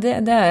det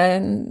er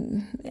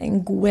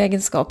en god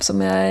egenskap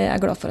som jeg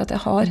er glad for at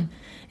jeg har.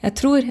 Jeg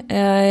tror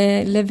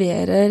jeg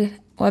leverer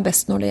og er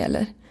best når det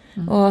gjelder.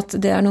 Og at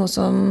det er noe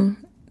som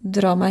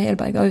drar meg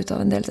helberga ut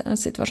av en del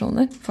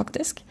situasjoner,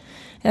 faktisk.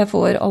 Jeg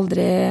får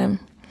aldri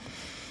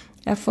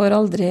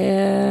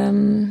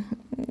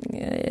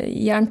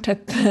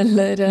jernteppe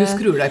eller... Du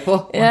skrur deg på?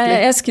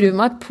 Jeg skrur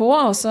meg på,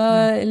 og så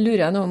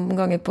lurer jeg noen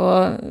ganger på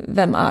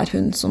hvem er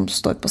hun som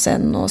står på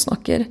scenen og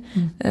snakker.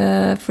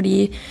 Fordi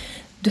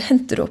du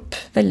henter opp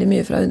veldig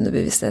mye fra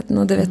underbevisstheten,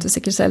 og det vet du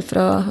sikkert selv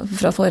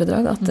fra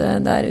foredrag, at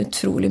det er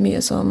utrolig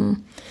mye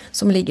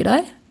som ligger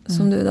der,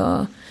 som du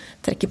da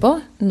trekker på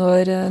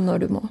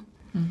når du må.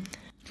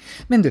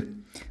 Men du,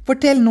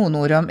 fortell noen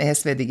ord om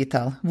ESV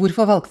Digital.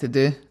 Hvorfor valgte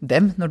du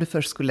dem når du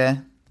først skulle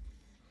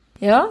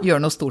gjøre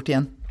noe stort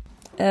igjen?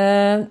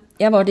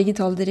 Jeg var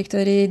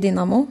digitaldirektør i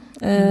Dynamo,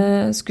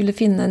 skulle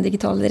finne en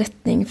digital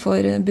retning for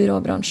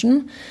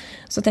byråbransjen.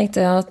 Så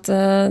tenkte jeg at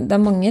det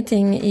er mange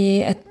ting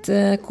i et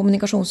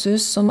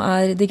kommunikasjonshus som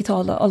er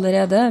digitale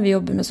allerede. Vi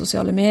jobber med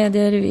sosiale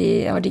medier,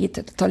 vi har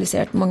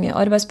digitalisert mange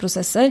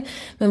arbeidsprosesser,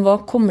 men hva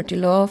kommer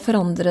til å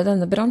forandre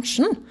denne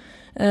bransjen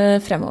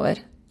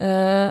fremover?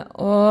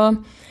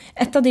 Og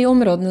et av de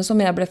områdene som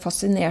jeg ble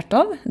fascinert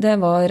av, det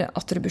var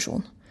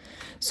attribusjon.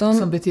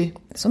 Som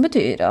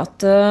betyr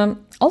at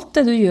alt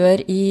det du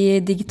gjør i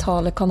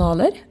digitale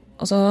kanaler,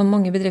 altså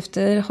mange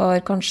bedrifter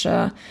har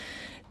kanskje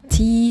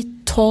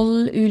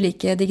 10-12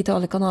 ulike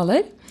digitale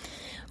kanaler,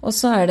 og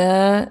så er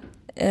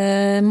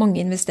det mange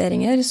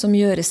investeringer som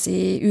gjøres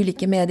i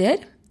ulike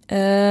medier,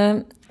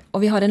 og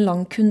vi har en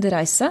lang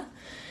kundereise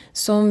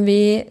som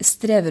vi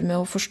strever med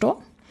å forstå.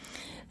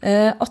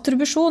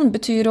 Attribusjon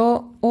betyr å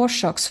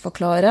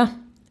årsaksforklare,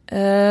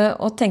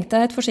 og tenk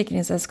deg et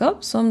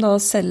forsikringsselskap som da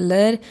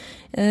selger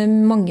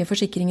mange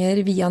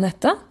forsikringer via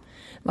nettet.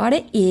 Hva er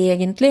det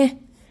egentlig?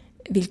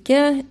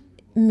 Hvilke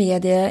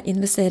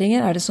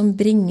medieinvesteringer er det som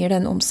bringer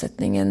den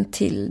omsetningen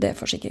til det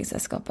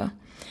forsikringsselskapet?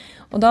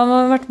 Og da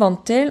har vi vært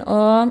vant til å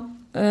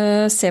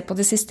se på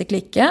det siste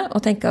klikket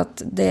og tenke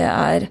at det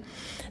er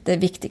det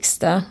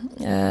viktigste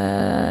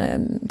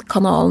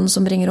kanalen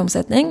som bringer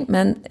omsetning,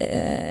 men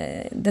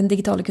den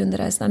digitale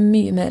kundereisen er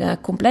mye mer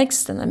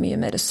kompleks, den er mye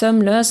mer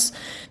sømløs.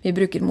 Vi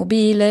bruker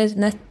mobiler,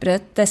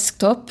 nettbrett,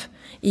 desktop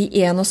i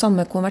en og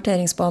samme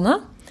konverteringsbane.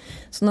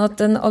 Sånn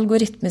at den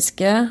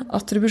algoritmiske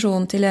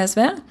attribusjonen til ESV,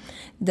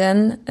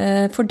 den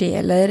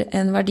fordeler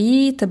en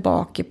verdi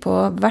tilbake på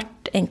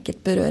hvert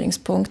enkelt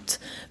berøringspunkt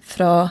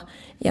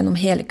gjennom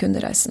hele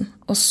kundereisen.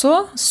 Og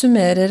så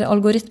summerer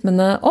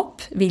algoritmene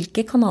opp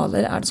hvilke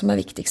kanaler er det som er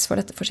viktigst for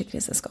dette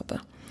forsikringsselskapet.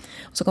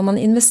 Og så kan man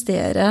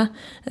investere...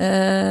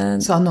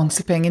 Så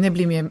annonsepengene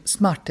blir mye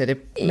smartere,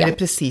 mer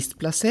presist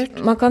plassert?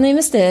 Man kan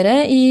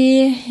investere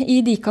i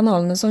de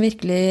kanalene som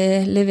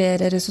virkelig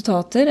leverer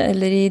resultater,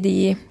 eller i de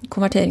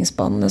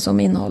konverteringsbanene som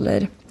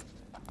inneholder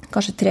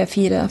kanskje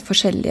 3-4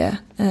 forskjellige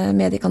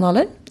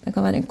mediekanaler. Det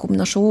kan være en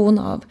kombinasjon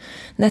av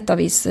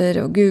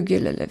nettaviser og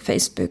Google eller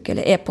Facebook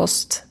eller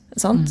e-post.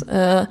 Sant?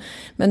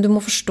 Men du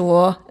må forstå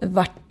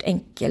hvert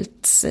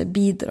enkelt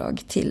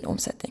bidrag til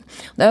omsetning.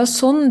 Det er jo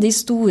sånn de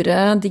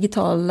store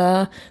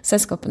digitale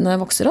selskapene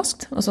vokser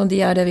raskt. Altså de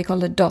er det vi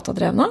kaller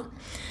datadrevne.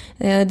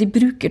 De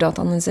bruker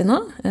dataene sine.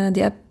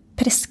 De er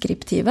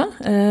preskriptive.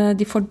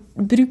 De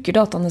bruker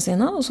dataene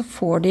sine, og så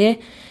får de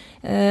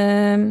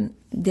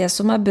det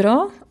som er bra,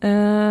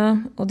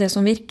 og det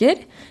som virker,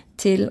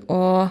 til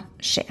å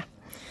skje.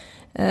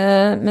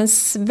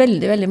 Mens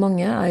veldig, veldig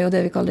mange er jo det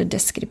vi kaller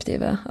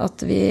deskriptive,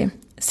 at vi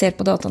ser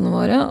på dataene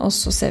våre, og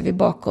så ser vi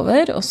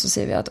bakover, og så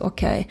sier vi at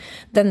ok,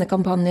 denne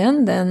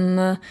kampanjen,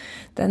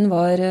 den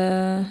var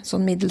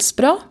sånn middels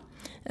bra,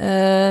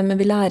 men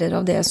vi lærer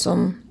av det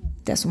som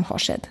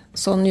har skjedd.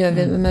 Sånn gjør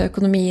vi med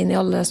økonomien i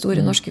alle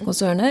store norske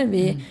konserner.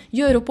 Vi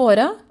gjør opp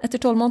året etter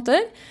 12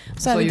 måneder,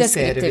 så er vi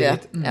deskriptive.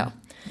 Ja.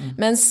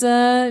 Mens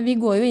vi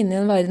går jo inn i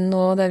en verden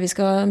nå der vi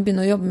skal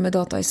begynne å jobbe med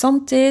data i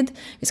samtid,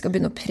 vi skal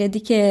begynne å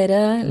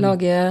predikere,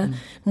 lage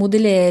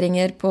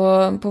modelleringer på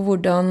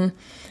hvordan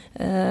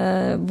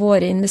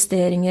våre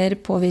investeringer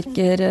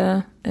påvirker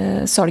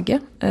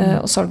salget,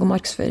 og salg og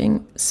markedsføring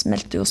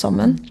smelter jo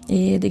sammen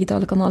i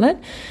digitale kanaler.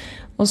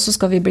 Og så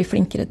skal vi bli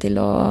flinkere til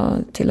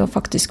å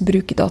faktisk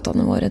bruke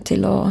dataene våre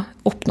til å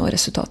oppnå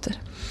resultater.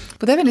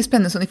 Og det er veldig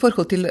spennende sånn, i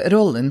forhold til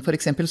rollen, for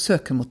eksempel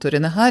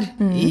søkemotorene her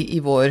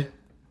i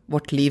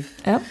vårt liv.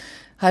 Ja.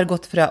 Har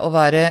gått fra å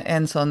være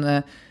en sånn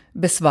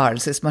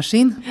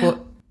besvarelsesmaskin på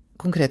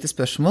konkrete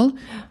spørsmål,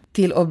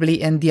 til å bli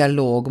en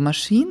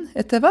dialogmaskin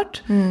etter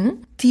hvert,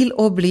 til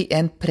å bli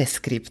en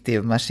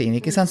preskriptiv maskin,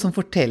 ikke sant, som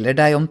forteller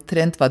deg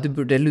omtrent hva du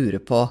burde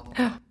lure på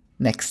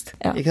next,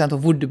 ikke sant,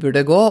 og hvor du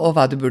burde gå, og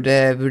hva du burde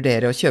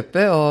vurdere å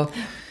kjøpe,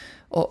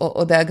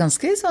 og det er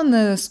ganske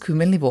sånn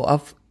skummel nivå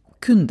av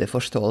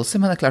kundeforståelse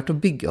man har klart å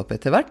bygge opp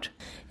etter hvert.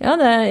 Ja,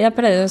 jeg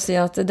pleier å si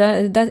at det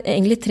er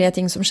egentlig 3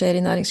 ting som skjer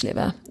i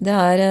næringslivet. Det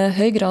er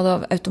høy grad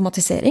av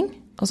automatisering,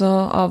 altså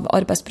av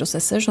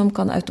arbeidsprosesser som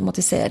kan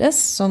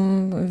automatiseres som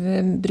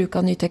bruk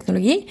av ny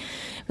teknologi.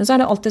 Men så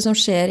er det alt det som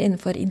skjer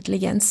innenfor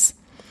intelligens.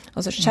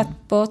 altså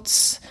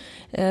chatbots.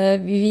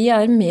 Vi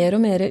mer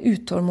og mer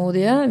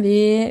utålmodige.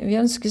 Vi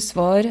ønsker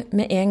svar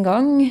med en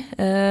gang.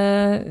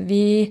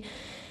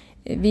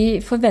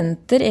 Vi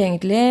forventer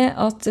egentlig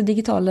at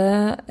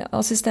digitale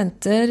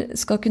assistenter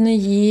skal kunne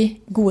gi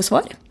gode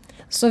svar.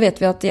 Så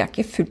vet vi at de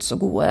ikke fullt så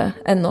gode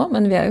ennå,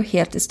 men vi jo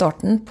helt I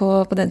starten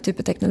på den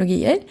type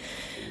teknologier.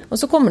 Og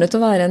så kommer det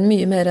til å være en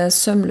mye mer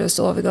sømløs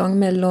overgang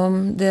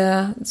mellom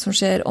det som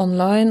skjer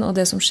online og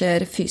det som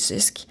skjer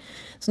fysisk.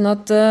 Sånn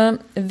at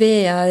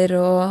VR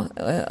og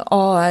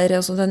AR,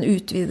 altså den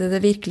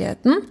utvidede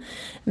virkeligheten,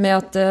 med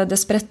at det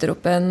spretter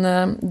opp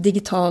en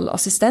digital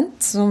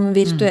assistent som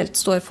virtuelt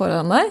står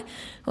foran deg,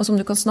 og som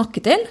du kan snakke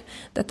til.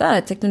 Dette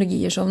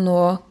teknologier som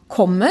nå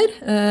kommer.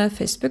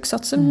 Facebook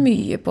satser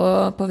mye på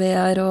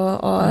VR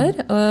og AR,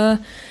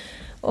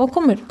 og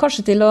kommer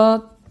kanskje til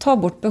å ta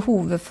bort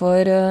behovet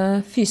for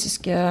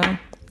fysiske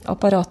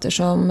apparater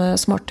som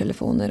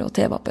smarttelefoner og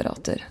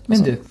TV-apparater.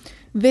 Men du,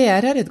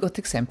 VR et godt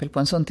eksempel på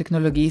en sånn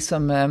teknologi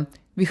som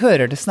vi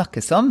hører det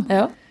snakkes om,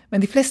 men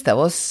de fleste av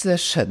oss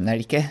skjønner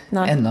det ikke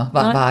ennå.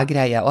 Hva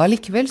greia? Og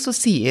allikevel så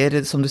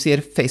sier, som du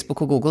sier,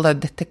 Facebook og Google, at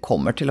dette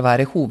kommer til å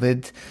være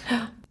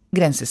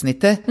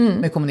hovedgrensesnittet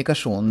med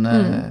kommunikasjon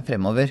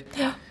fremover.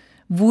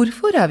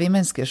 Hvorfor vi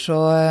mennesker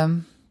så...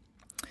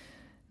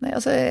 Nei,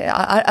 altså,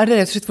 det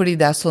rett og slett fordi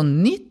det så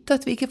nytt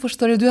at vi ikke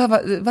forstår det?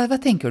 Hva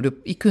tenker du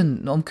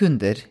om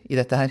kunder I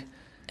dette her?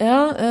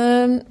 Ja,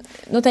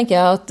 nå tenker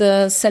jeg at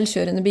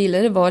selvkjørende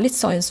biler var litt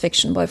science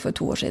fiction bare for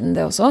 2 år siden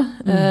det også.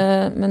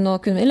 Men nå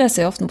kunne vi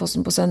lese I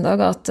Aftenposten på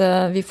søndag at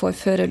vi får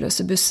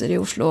førerløse busser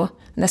I Oslo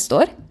neste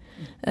år.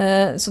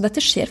 Så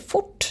dette skjer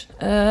fort.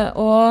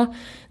 Og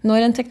når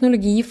en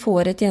teknologi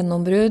får et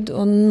gjennombrudd,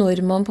 og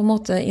når man på en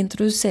måte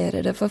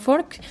introduserer det for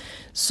folk,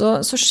 så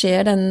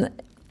skjer den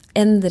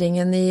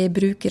endringen I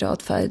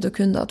brukeratferd og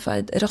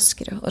kundeatferd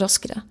raskere og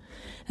raskere.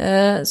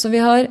 Så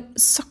vi har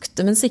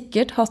sakte, men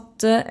sikkert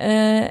hatt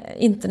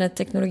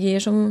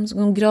internetteknologier som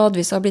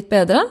gradvis har blitt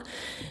bedre,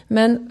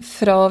 men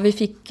fra vi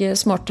fikk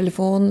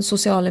smarttelefon,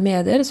 sosiale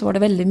medier, så var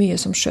det veldig mye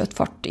som skjøt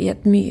fart I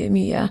et mye,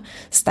 mye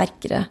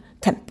sterkere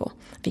tempo.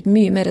 Vi fikk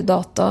mye mer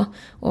data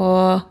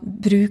å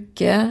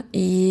bruke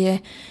I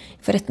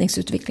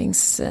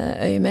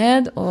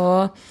forretningsutviklingsøyemed,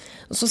 og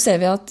så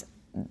ser vi at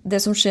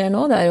det som skjer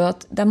nå, det jo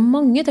at det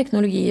mange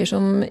teknologier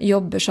som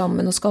jobber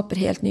sammen og skaper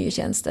helt nye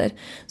tjenester.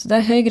 Så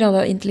det høy grad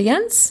av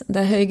intelligens,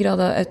 det høy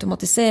grad av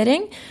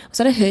automatisering, og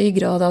så det høy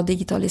grad av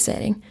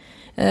digitalisering.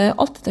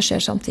 Alt dette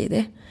skjer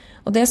samtidig.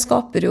 Og det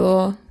skaper jo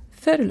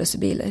førerløse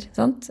biler.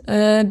 Sant?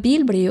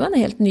 Bil blir jo en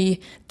helt ny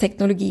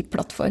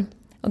teknologiplattform.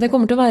 Og det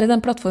kommer til å være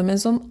den plattformen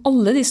som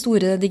alle de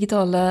store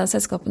digitale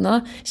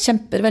selskapene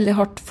kjemper veldig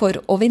hardt for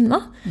å vinne.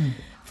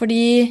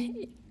 Fordi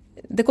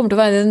det kommer til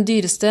å være den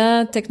dyreste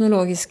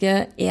teknologiske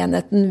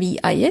enheten vi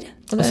eier.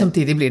 Og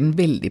samtidig blir den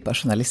veldig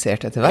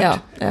personalisert etter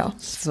hvert. Ja.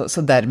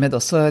 Så dermed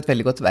også et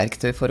veldig godt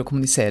verktøy for å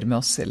kommunisere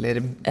med oss,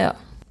 eller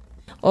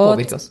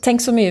påvirke oss.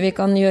 Tenk så mye vi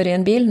kan gjøre I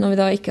en bil når vi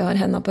da ikke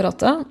har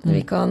hendeapparatet.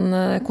 Vi kan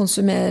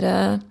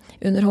konsumere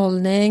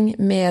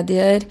underholdning,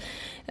 medier,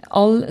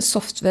 all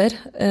software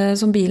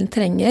som bilen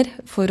trenger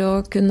for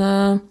å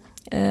kunne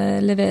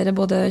levere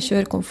både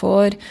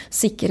kjørekomfort,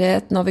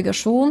 sikkerhet,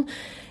 navigasjon.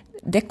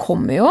 Det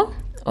kommer jo.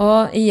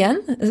 Og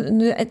igjen,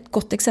 et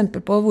godt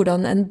eksempel på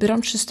hvordan en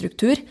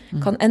bransjestruktur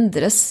kan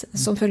endres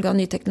som følge av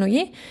ny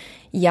teknologi.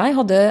 Jeg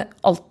har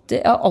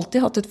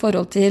alltid hatt et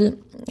forhold til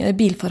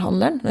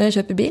bilforhandleren når jeg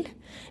kjøper bil.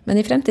 Men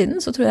I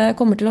fremtiden så tror jeg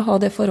kommer til å ha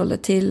det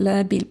forholdet til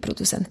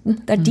bilprodusenten.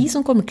 Det de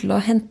som kommer til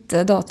å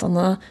hente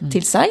dataene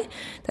til seg.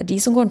 Det de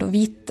som kommer til å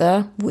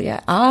vite hvor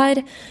jeg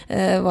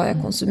hva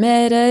jeg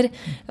konsumerer.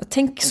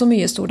 Tenk så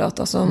mye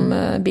stordata som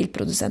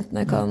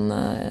bilprodusentene kan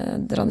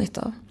dra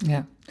nytte av.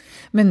 Ja.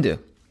 Men du,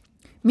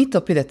 midt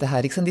oppi dette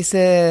her,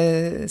 disse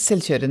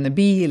selvkjørende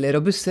biler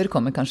og busser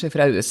kommer kanskje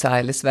fra USA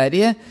eller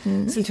Sverige.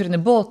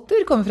 Selvkjørende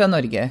båter kommer fra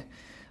Norge.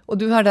 Og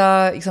du har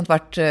da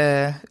vært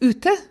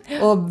ute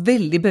og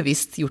veldig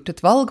bevisst gjort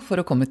et valg for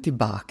å komme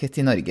tilbake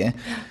til Norge.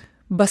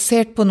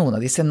 Basert på noen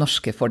av disse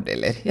norske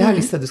fordeler. Jeg har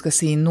lyst til at du skal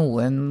si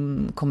noen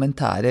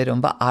kommentarer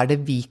om hva det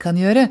vi kan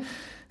gjøre,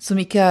 som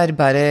ikke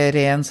bare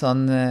ren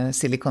sånn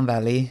Silicon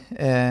Valley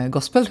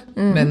gospel,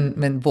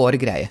 men vår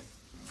greie.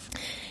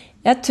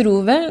 Jeg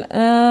tror vel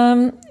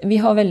vi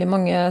har veldig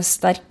mange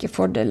sterke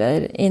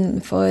fordeler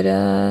innenfor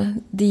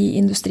de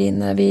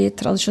industriene vi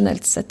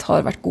tradisjonelt sett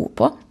har vært gode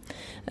på.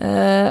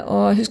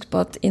 Og husk på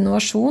at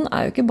innovasjon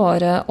jo ikke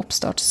bare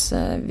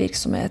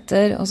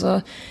oppstartsvirksomheter. Altså,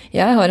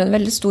 jeg har en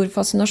veldig stor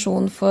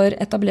fascinasjon for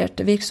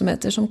etablerte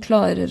virksomheter som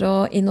klarer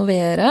å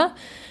innovere,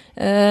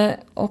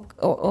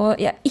 og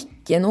jeg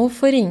ikke noe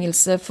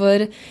forringelse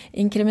for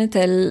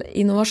inkrementell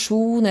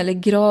innovasjon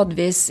eller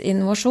gradvis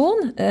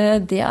innovasjon.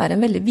 Det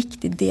en veldig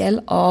viktig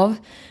del av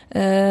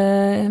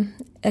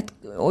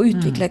å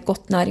utvikle et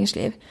godt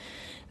næringsliv.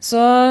 Så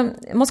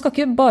man skal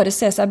ikke bare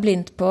se seg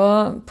blind på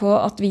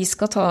at vi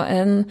skal ta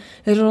en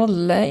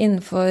rolle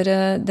innenfor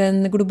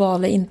den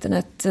globale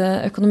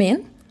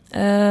internettøkonomien.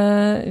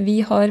 Vi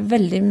har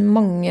veldig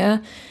mange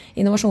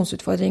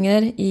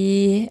innovasjonsutfordringer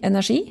I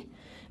energi.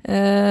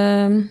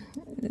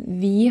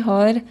 vi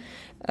har,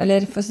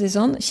 eller for å si det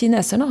sånn,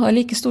 kineserne har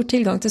like stor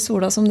tilgang til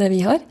sola som det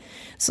vi har.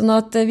 Sånn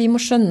at vi må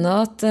skjønne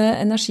at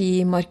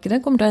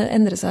energimarkedet kommer til å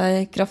endre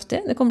seg kraftig.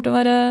 Det kommer til å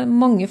være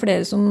mange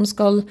flere som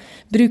skal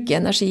bruke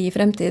energi i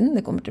fremtiden.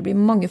 Det kommer til å bli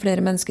mange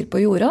flere mennesker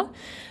på jorda.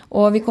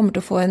 Og vi kommer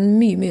til å få en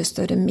mye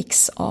større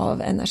mix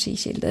av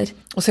energikilder.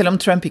 Og selv om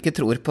Trump ikke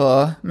tror på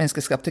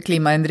menneskeskapte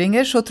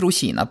klimaendringer, så tror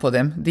Kina på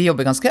dem. De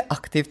jobber ganske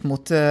aktivt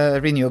mot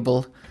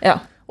renewable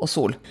og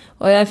sol.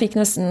 Og jeg fikk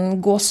nesten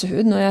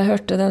gåsehud når jeg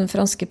hørte den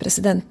franske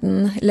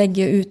presidenten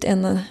legge ut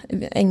en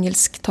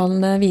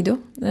engelsktalende video.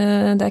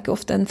 Det er ikke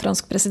ofte en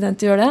fransk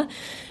president gjør det,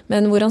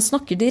 men hvor han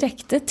snakker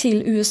direkte til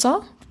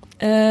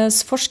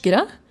USAs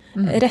forskere,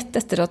 rett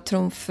etter at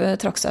Trump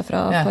trakk seg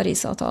fra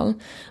Paris-avtalen.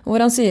 Hvor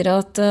han sier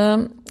at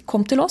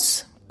kom til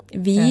oss,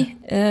 vi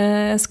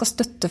skal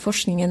støtte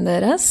forskningen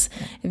deres,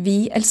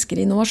 vi elsker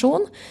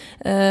innovasjon,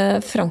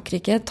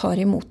 Frankrike tar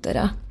imot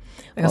dere.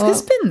 Det er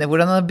ganske spennende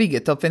hvordan han har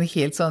bygget opp en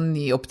helt sånn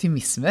ny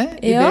optimisme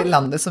i det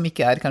landet som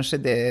ikke er kanskje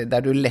det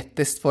der du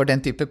lettest får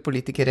den type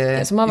politikere.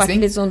 Det som har vært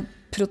litt sånn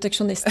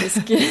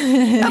proteksjonistisk.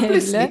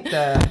 Plutselig litt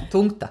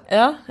tungt da.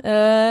 Ja,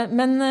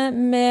 men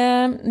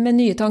med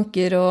nye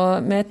tanker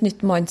og med et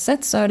nytt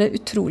mindset så er det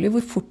utrolig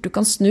hvor fort du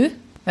kan snu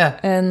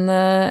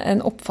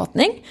en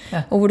oppfatning,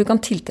 og hvor du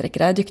kan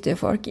tiltrekke deg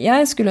dyktige folk.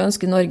 Jeg skulle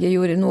ønske Norge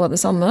gjorde noe av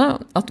det samme,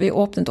 at vi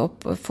åpnet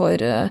opp for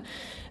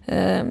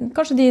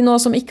kanskje de nå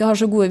som ikke har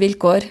så gode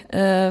vilkår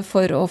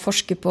for å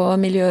forske på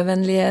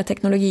miljøvennlige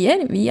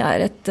teknologier. Vi er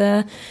et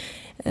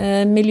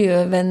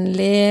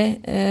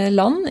miljøvennlig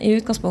land i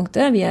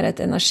utgangspunktet. Vi er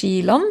et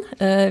energiland.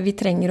 Vi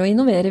trenger å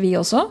innovere vi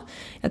også.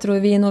 Jeg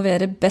tror vi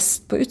innoverer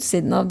best på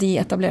utsiden av de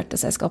etablerte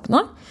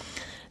selskapene.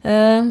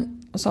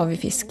 Og så har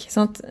vi fisk,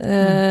 sant?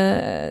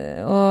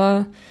 Og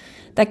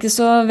det er ikke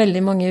så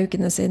veldig mange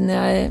ukene siden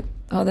jeg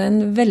hadde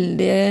en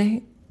veldig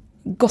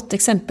godt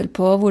eksempel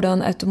på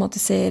hvordan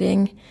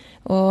automatisering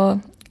og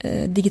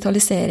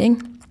digitalisering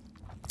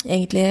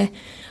egentlig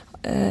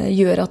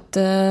gjør at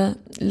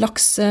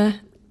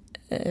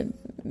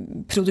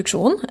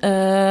lakseproduksjon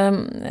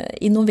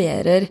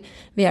innoverer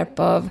ved hjelp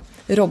av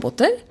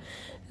roboter,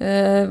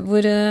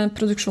 hvor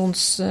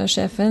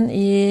produksjonssjefen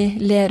i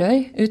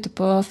Lerøy ute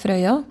på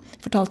Frøya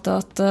fortalte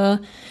at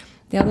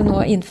de hadde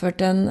nå innført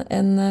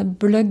en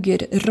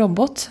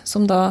bløggerrobot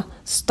som da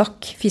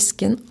stakk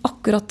fisken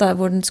akkurat der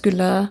hvor den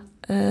skulle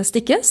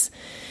stikkes.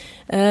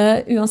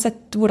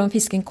 Uansett hvordan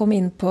fisken kom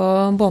inn på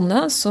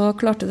båndet, så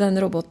klarte den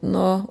roboten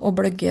å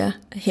bløgge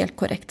helt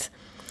korrekt.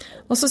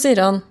 Og så sier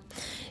han,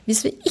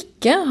 hvis vi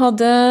ikke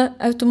hadde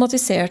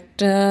automatisert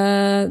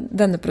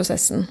denne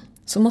prosessen,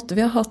 så måtte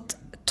vi ha hatt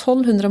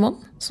 1200 mann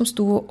som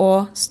sto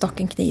og stakk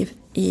en kniv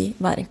i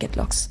hver enkelt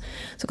laks.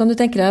 Så kan du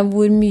tenke deg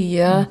hvor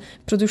mye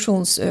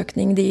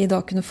produksjonsøkning de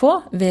da kunne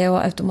få ved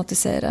å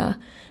automatisere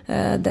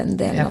den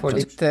delen av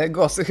produksjonen. Jeg får litt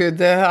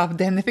gåsehud av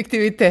den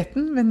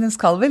effektiviteten, men den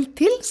skal vel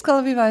til?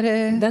 Skal vi være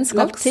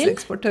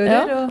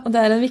lakseksportører? Ja, og det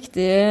er en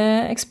viktig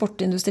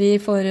eksportindustri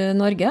for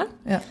Norge.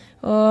 Ja.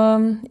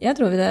 Og jeg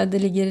tror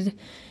det ligger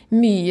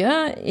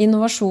mye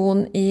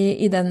innovasjon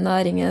i den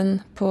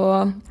næringen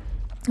på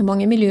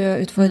mange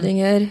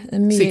miljøutfordringer,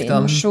 mye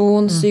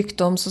innovasjon,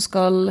 sykdom som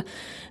skal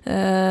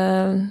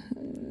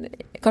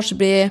kanskje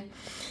bli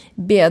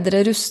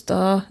bedre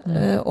rustet,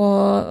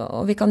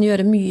 og vi kan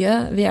gjøre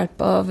mye ved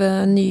hjelp av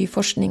ny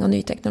forskning og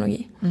ny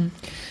teknologi.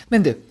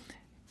 Men du,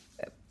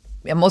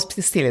 jeg må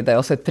stille deg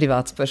også et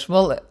privat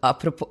spørsmål,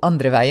 apropos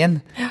andre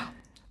veien.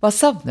 Hva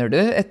savner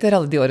du etter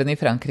alle de årene i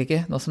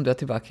Frankrike, nå som du er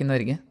tilbake i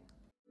Norge?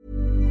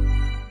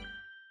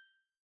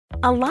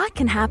 A lot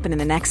can happen in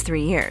the next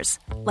 3 years.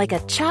 Like a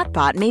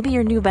chatbot may be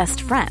your new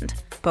best friend.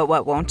 But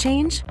what won't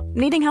change?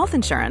 Needing health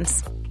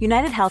insurance.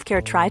 United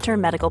Healthcare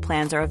Tri-Term Medical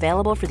Plans are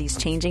available for these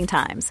changing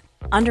times.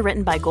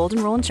 Underwritten by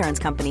Golden Rule Insurance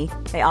Company,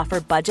 they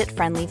offer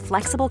budget-friendly,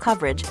 flexible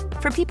coverage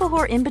for people who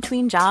are in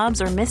between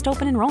jobs or missed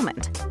open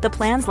enrollment. The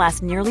plans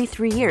last nearly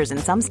 3 years in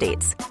some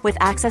states, with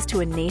access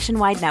to a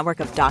nationwide network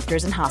of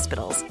doctors and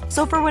hospitals.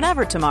 So for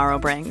whatever tomorrow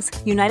brings,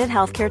 United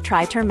Healthcare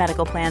Tri-Term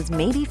Medical Plans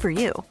may be for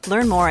you.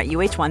 Learn more at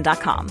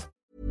uh1.com.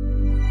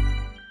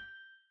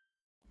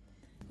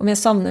 Om jeg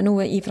savner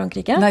noe i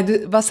Frankrike? Nei,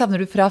 hva savner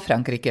du fra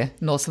Frankrike,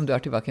 nå som du er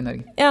tilbake i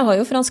Norge? Jeg har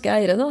jo franske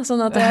eiere da, sånn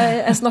at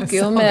jeg snakker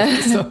jo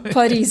med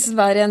Paris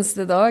hver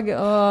eneste dag,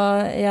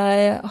 og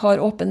jeg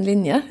har åpen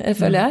linje,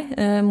 føler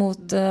jeg,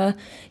 mot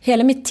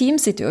hele mitt team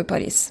sitter jo i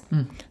Paris.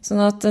 Sånn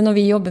at når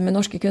vi jobber med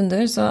norske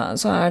kunder,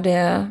 så er det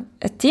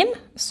et team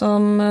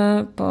som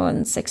på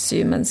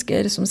 6-7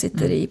 mennesker som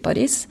sitter i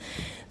Paris.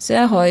 Så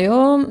jeg har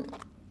jo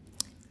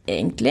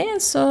egentlig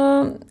så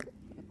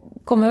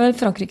kommer vel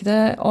Frankrike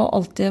til å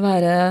alltid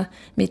være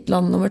mitt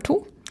land nummer 2.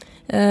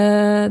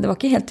 Det var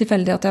ikke helt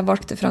tilfeldig at jeg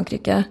valgte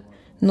Frankrike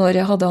når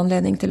jeg hadde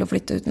anledning til å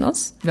flytte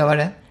utenlands. Hva var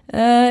det?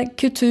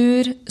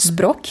 Kultur,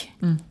 språk.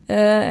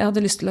 Jeg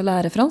hadde lyst til å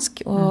lære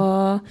fransk,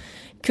 og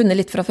kunne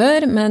litt fra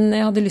før, men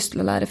jeg hadde lyst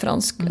til å lære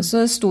fransk.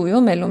 Så det sto jo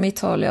mellom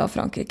Italia og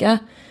Frankrike.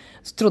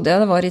 Så trodde jeg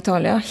det var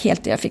Italia,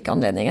 helt til jeg fikk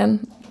anledningen.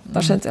 Da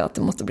skjønte jeg at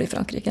det måtte bli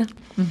Frankrike.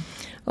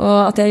 Og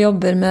at jeg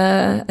jobber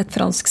med et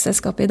fransk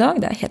selskap I dag,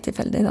 det helt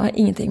tilfeldig. Det har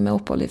ingenting med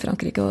opphold I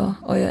Frankrike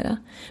å gjøre.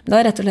 Men det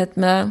har rett og slett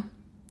med,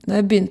 når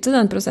jeg begynte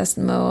den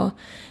prosessen med å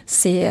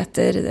se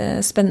etter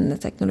spennende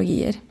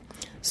teknologier,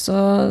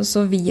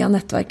 så via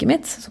nettverket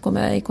mitt så kom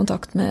jeg I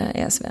kontakt med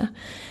ESV.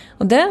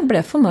 Og det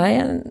ble for meg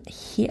en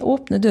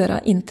åpne døra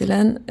inn til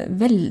en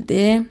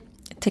veldig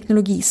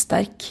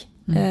teknologisterk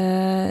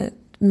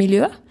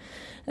miljø,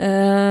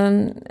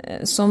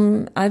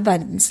 som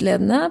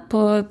verdensledende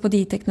på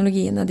de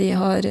teknologiene de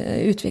har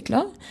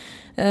utviklet,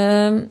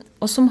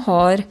 og som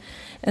har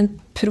en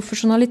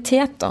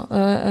profesjonalitet, da,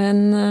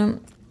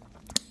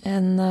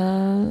 en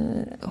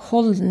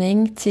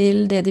holdning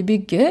til det de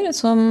bygger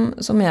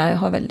som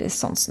jeg har veldig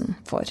sansen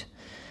for.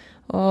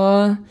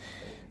 Og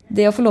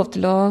det å få lov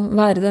til å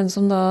være den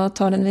som da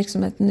tar den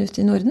virksomheten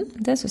ut I Norden,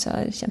 det synes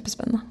jeg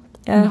kjempespennende.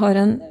 Jeg har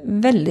en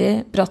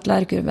veldig bratt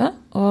lærekurve,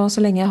 og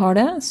så lenge jeg har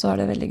det, så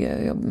det veldig gøy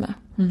å jobbe med.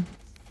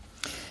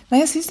 Nei,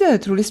 jeg synes det et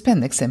utrolig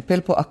spennende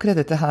eksempel på akkurat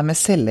dette her med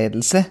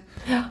selvledelse,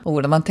 og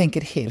hvordan man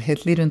tenker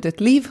helhetlig rundt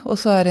et liv, og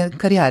så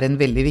karriere en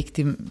veldig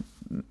viktig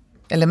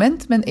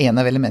element, men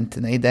en av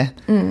elementene I det.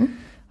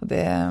 Og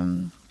det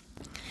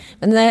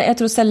Men jeg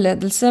tror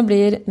selvledelse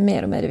blir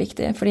mer og mer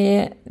viktig,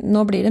 fordi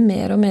nå blir det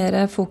mer og mer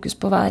fokus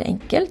på hver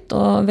enkelt,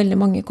 og veldig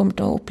mange kommer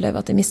til å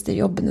oppleve at de mister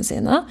jobbene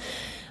sine.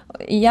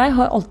 Jeg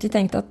har alltid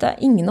tenkt at det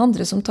ingen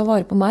andre som tar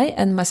vare på meg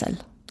enn meg selv,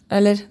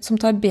 eller som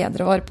tar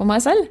bedre vare på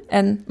meg selv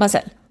enn meg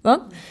selv. Ja?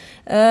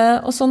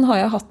 Og sånn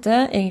har jeg hatt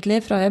det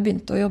egentlig fra jeg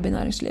begynte å jobbe I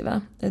næringslivet.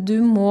 Du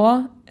må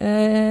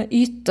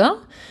yte,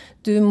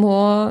 du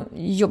må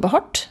jobbe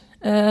hardt,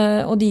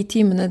 og de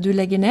timene du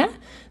legger ned,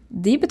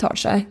 de betaler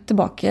seg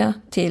tilbake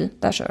til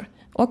deg selv.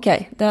 Ok,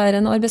 det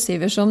en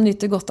arbeidsgiver som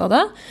nyter godt av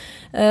det.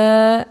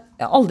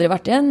 Jeg har aldri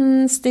vært I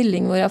en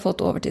stilling hvor jeg har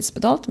fått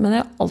overtidsbetalt, men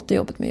jeg har alltid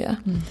jobbet mye.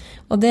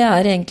 Og det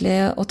egentlig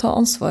å ta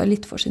ansvar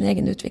litt for sin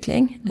egen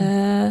utvikling.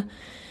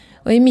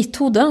 Og I mitt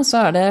hode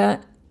så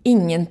det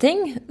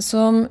ingenting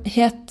som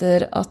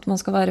heter at man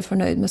skal være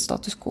fornøyd med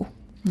status quo.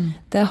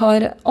 Det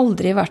har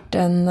aldri vært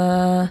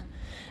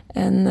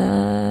en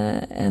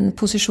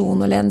posisjon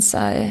å lene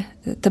seg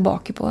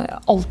tilbake på. Jeg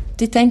har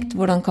alltid tenkt,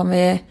 hvordan kan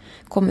vi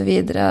komme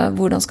videre,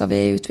 hvordan skal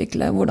vi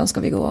utvikle, hvordan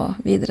skal vi gå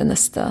videre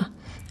neste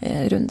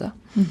runde.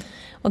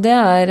 Og det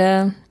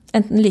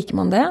enten liker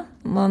man det,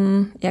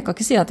 jeg kan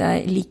ikke si at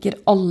jeg liker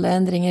alle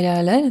endringer jeg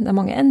heller, det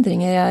mange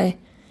endringer jeg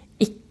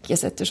ikke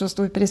setter så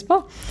stor pris på.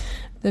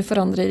 Det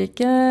forandrer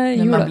ikke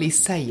jula. Men man blir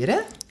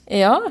seire?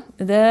 Ja,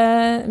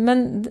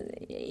 men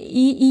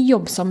I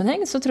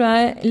jobbsammenheng så tror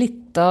jeg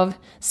litt av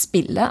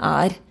spillet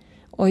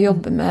å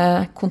jobbe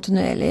med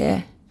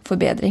kontinuerlig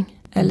forbedring,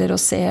 eller å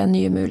se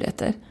nye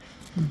muligheter.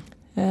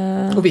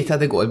 Og vite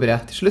at det går bra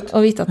til slutt.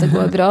 Og vite at det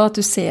går bra, at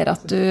du ser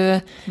at du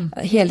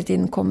hele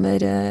tiden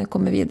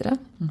kommer videre.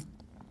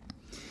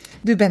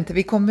 Du Bente,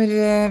 vi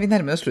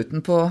nærmer oss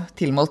slutten på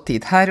tilmålt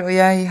tid her, og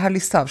jeg har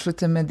lyst til å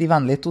avslutte med de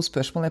vanlige 2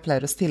 spørsmål jeg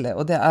pleier å stille,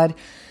 og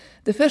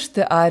det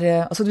første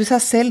altså du sa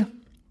selv,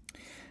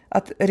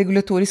 at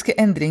regulatoriske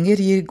endringer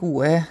gir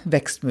gode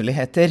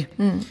vekstmuligheter.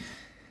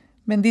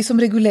 Men de som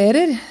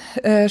regulerer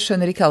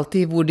skjønner ikke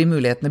alltid hvor de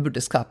mulighetene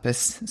burde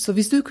skapes. Så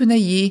hvis du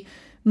kunne gi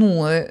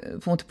noe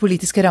på en måte,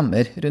 politiske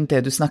rammer rundt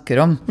det du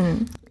snakker om,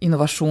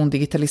 innovasjon,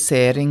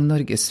 digitalisering,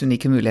 Norges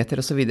unike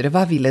muligheter og så videre,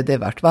 hva ville det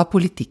vært? Hva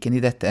politikken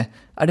I dette?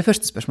 Det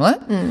første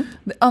spørsmålet.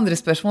 Det andre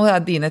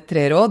spørsmålet dine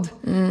 3 råd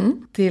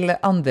til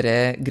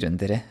andre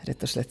gründere,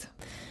 rett og slett.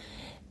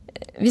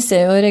 Vi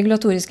ser jo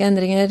regulatoriske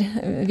endringer.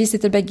 Vi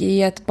sitter begge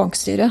I et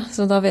bankstyre,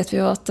 så da vet vi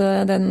jo at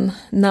den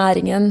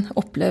næringen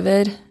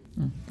opplever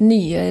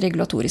nye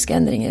regulatoriske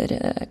endringer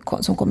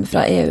som kommer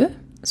fra EU,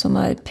 som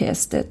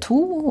PSD2,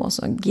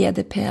 altså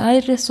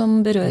GDPR, som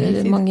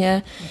berører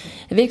mange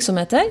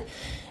virksomheter.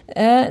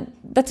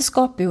 Dette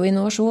skaper jo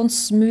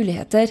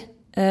innovasjonsmuligheter,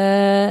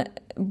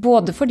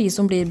 både for de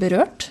som blir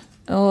berørt,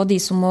 og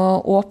de som må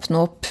åpne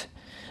opp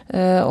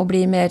og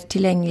bli mer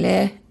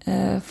tilgjengelig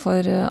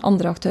for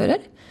andre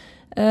aktører.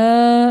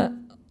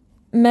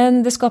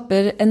 Men det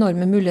skaper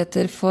enorme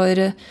muligheter for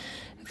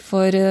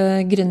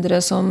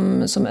gründere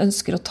som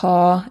ønsker å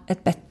ta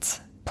et bett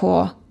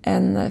på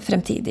en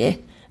fremtidig.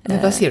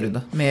 Hva sier du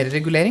da? Mer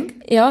regulering?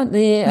 Ja,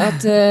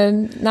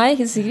 nei,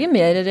 ikke sikkert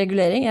mer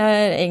regulering.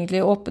 Jeg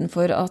egentlig åpen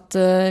for at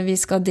vi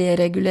skal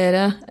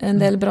deregulere en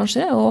del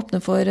bransjer, og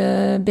åpne for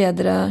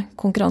bedre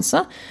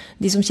konkurranse.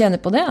 De som tjener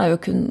på det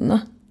jo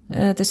kundene,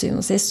 til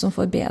syvende og sist, som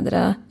får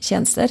bedre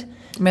tjenester.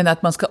 Men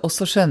at man skal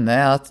også skjønne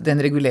at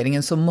den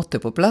reguleringen som måtte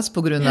på plass på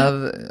grunn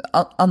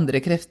av andre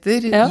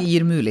krefter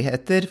gir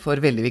muligheter for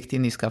veldig viktig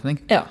nyskapning.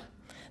 Ja,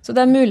 så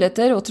det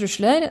muligheter og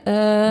trusler,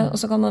 og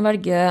så kan man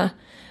velge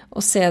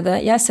å se det.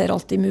 Jeg ser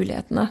alltid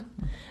mulighetene.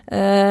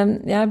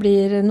 Jeg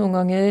blir noen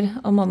ganger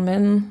av mannen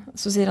min,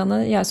 så sier han,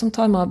 jeg som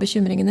tar med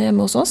bekymringene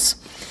hjemme hos oss,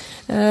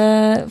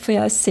 for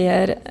jeg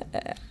ser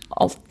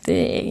alltid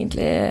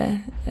egentlig,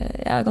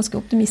 jeg ganske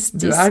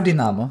optimistisk. Du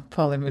dynamo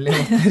på alle mulige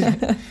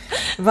måter.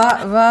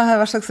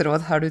 Hva slags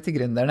råd har du til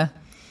gründerne?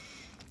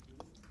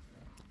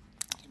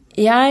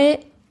 Jeg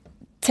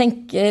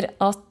tenker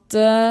at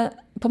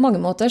på mange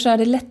måter så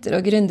det lettere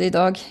å gründe I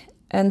dag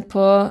enn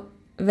på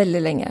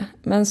veldig lenge.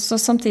 Men så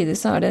samtidig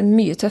så det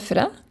mye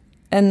tøffere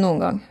enn noen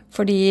gang.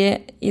 Fordi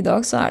I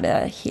dag så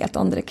det helt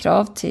andre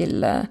krav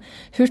til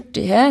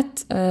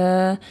hurtighet,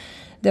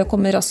 det å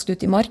komme raskt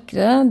ut I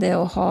markedet, det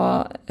å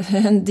ha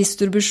en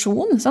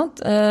distribusjon,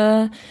 sant?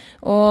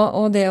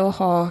 Og det å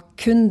ha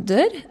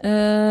kunder,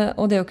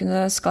 og det å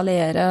kunne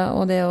skalere,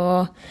 og det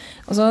å...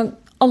 Altså,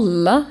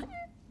 alle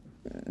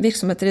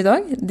virksomheter I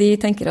dag, de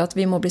tenker at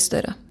vi må bli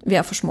større. Vi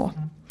for små.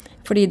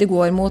 Fordi det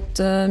går mot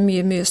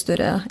mye, mye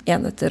større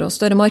enheter, og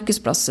større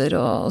markedsplasser,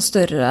 og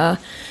større...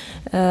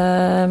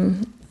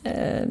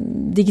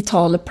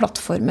 digitale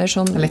plattformer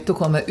som... Det lett å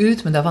komme ut,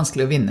 men det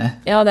vanskelig å vinne.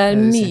 Ja, det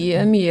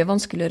mye, mye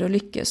vanskeligere å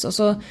lykkes. Og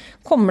så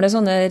kommer det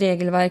sånne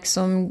regelverk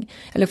som,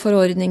 eller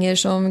forordninger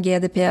som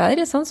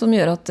GDPR, sant, som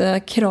gjør at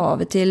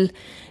kravet til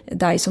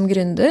deg som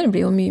gründer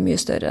blir jo mye,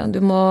 mye større. Du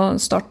må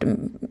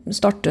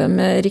starte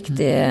med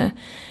riktig...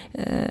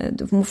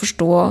 Du må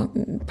forstå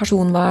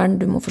personvern,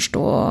 du må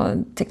forstå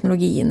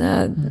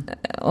teknologiene,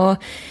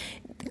 og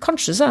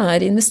kanskje så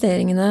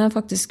investeringene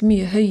faktisk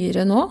mye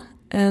høyere nå,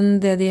 enn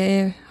det de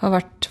har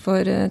vært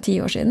for 10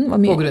 år siden.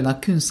 På grunn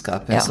av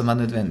kunnskapen som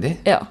nødvendig.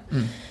 Ja.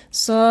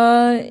 Så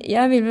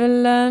jeg vil vel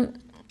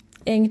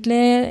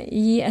egentlig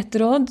gi et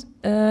råd,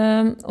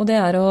 og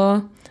det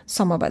å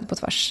samarbeide på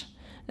tvers.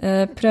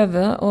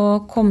 Prøve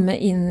å komme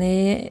inn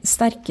I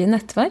sterke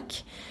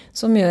nettverk,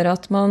 som gjør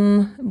at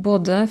man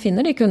både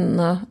finner de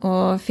kundene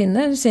og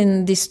finner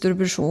sin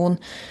distribusjon,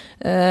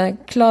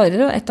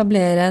 klarer å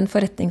etablere en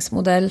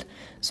forretningsmodell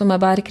som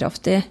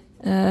bærekraftig,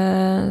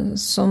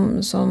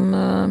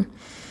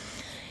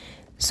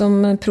 som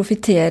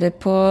profiterer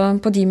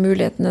på de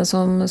mulighetene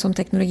som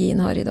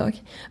teknologien har I dag.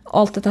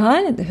 Alt dette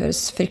her, det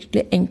høres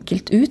fryktelig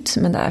enkelt ut,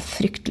 men det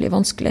fryktelig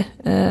vanskelig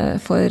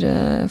for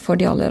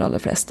de aller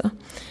fleste.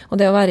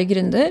 Og det å være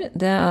gründer,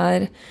 det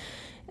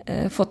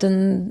fått en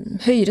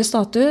høyere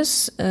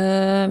status,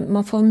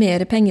 man får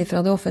mer penger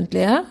fra det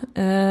offentlige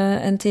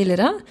enn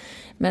tidligere,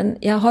 men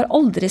jeg har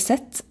aldri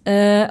sett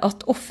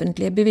at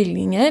offentlige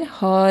bevilgninger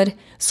har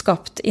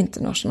skapt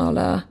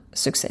internasjonale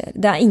suksesser.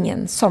 Det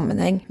ingen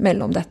sammenheng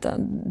mellom dette.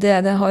 Det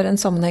har en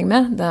sammenheng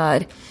med,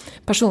 det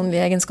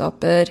personlige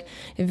egenskaper,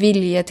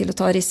 vilje til å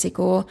ta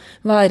risiko,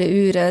 være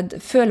uredd,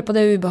 føle på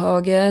det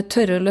ubehaget,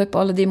 tørre å løpe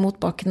alle de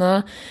motbakkene,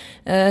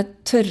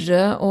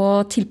 tørre å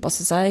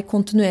tilpasse seg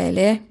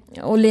kontinuerlig,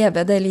 og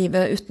leve det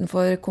livet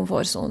utenfor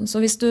komfortzonen. Så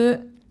hvis du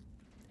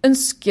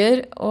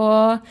ønsker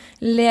å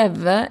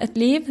leve et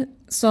liv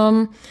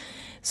som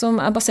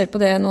basert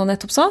på det jeg nå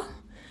nettopp sa,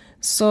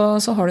 så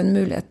har du en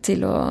mulighet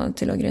til å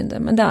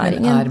gründe. Men det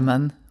ingen...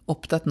 man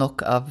opptatt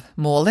nok av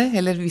målet,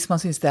 eller hvis man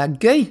synes det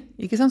gøy,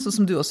 ikke sant? Sånn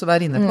som du også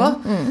var inne på,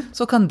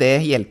 så kan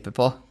det hjelpe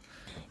på.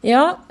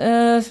 Ja,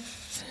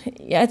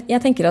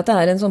 jeg tenker at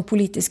det en sånn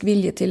politisk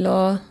vilje til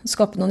å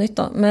skape noe nytt,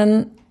 da.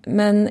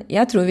 Men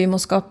jeg tror vi må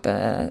skape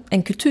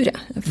en kultur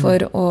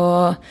for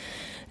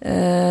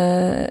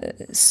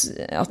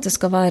at det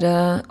skal være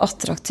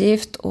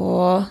attraktivt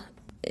og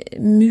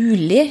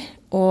mulig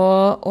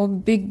å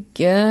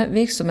bygge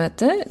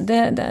virksomheter. Det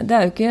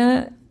jo ikke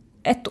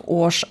et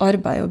års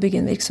arbeid å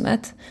bygge en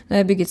virksomhet. Når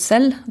jeg bygget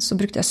selv, så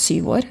brukte jeg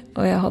 7 år,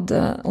 og jeg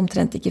hadde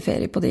omtrent ikke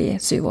ferie på de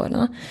 7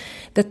 årene.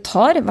 Det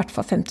tar I hvert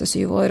fall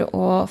 5-7 år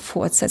å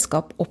få et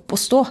selskap opp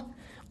og stå,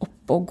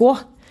 opp og gå.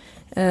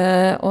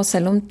 Og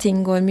selv om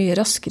ting går mye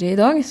raskere I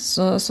dag,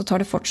 så tar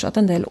det fortsatt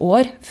en del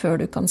år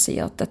før du kan si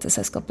at dette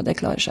selskapet det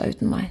klarer seg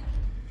uten meg.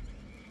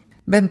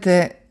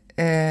 Bente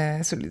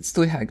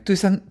Storhaug,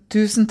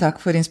 tusen takk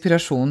for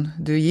inspirasjon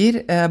du gir,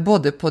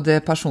 både på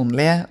det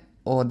personlige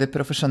og det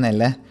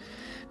profesjonelle.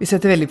 Vi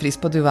setter veldig pris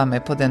på at du var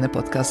med på denne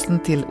podcasten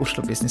til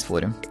Oslo Business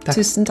Forum. Takk.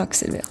 Tusen takk,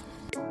 Silvia.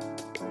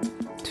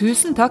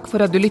 Tusen takk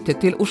for at du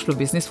lyttet til Oslo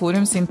Business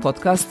Forum sin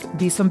podcast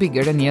De som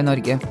bygger det nye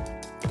Norge.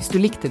 Hvis du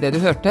likte det du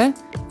hørte,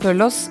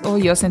 følg oss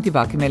og gi oss en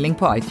tilbakemelding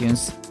på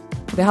iTunes.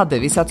 Det hadde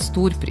vi satt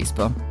stor pris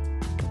på.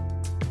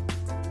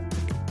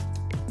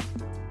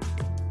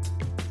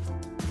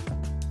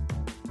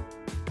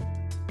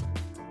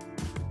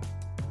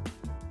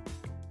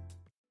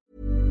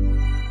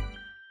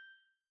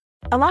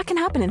 A lot can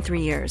happen in 3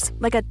 years,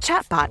 like a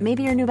chatbot may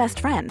be your new best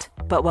friend.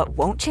 But what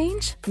won't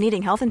change?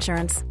 Needing health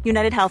insurance.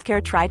 United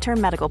Healthcare Tri-Term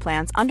Medical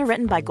Plans,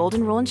 underwritten by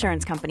Golden Rule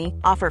Insurance Company,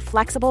 offer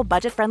flexible,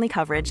 budget-friendly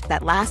coverage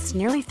that lasts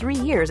nearly 3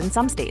 years in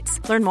some states.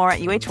 Learn more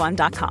at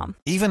uh1.com.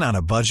 Even on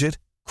a budget,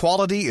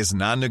 quality is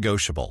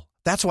non-negotiable.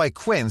 That's why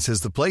Quince is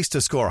the place to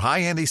score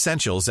high-end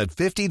essentials at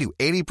 50 to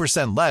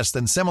 80% less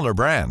than similar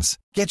brands.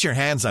 Get your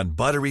hands on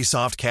buttery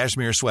soft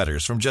cashmere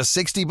sweaters from just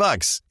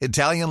 $60,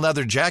 Italian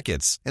leather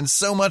jackets, and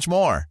so much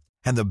more.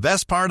 And the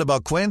best part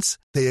about Quince,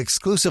 they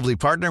exclusively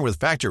partner with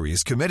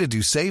factories committed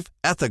to safe,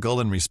 ethical,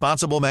 and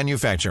responsible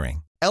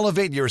manufacturing.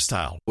 Elevate your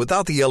style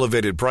without the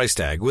elevated price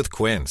tag with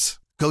Quince.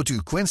 Go to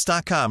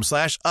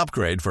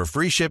quince.com/upgrade for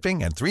free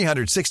shipping and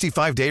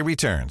 365-day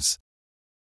returns.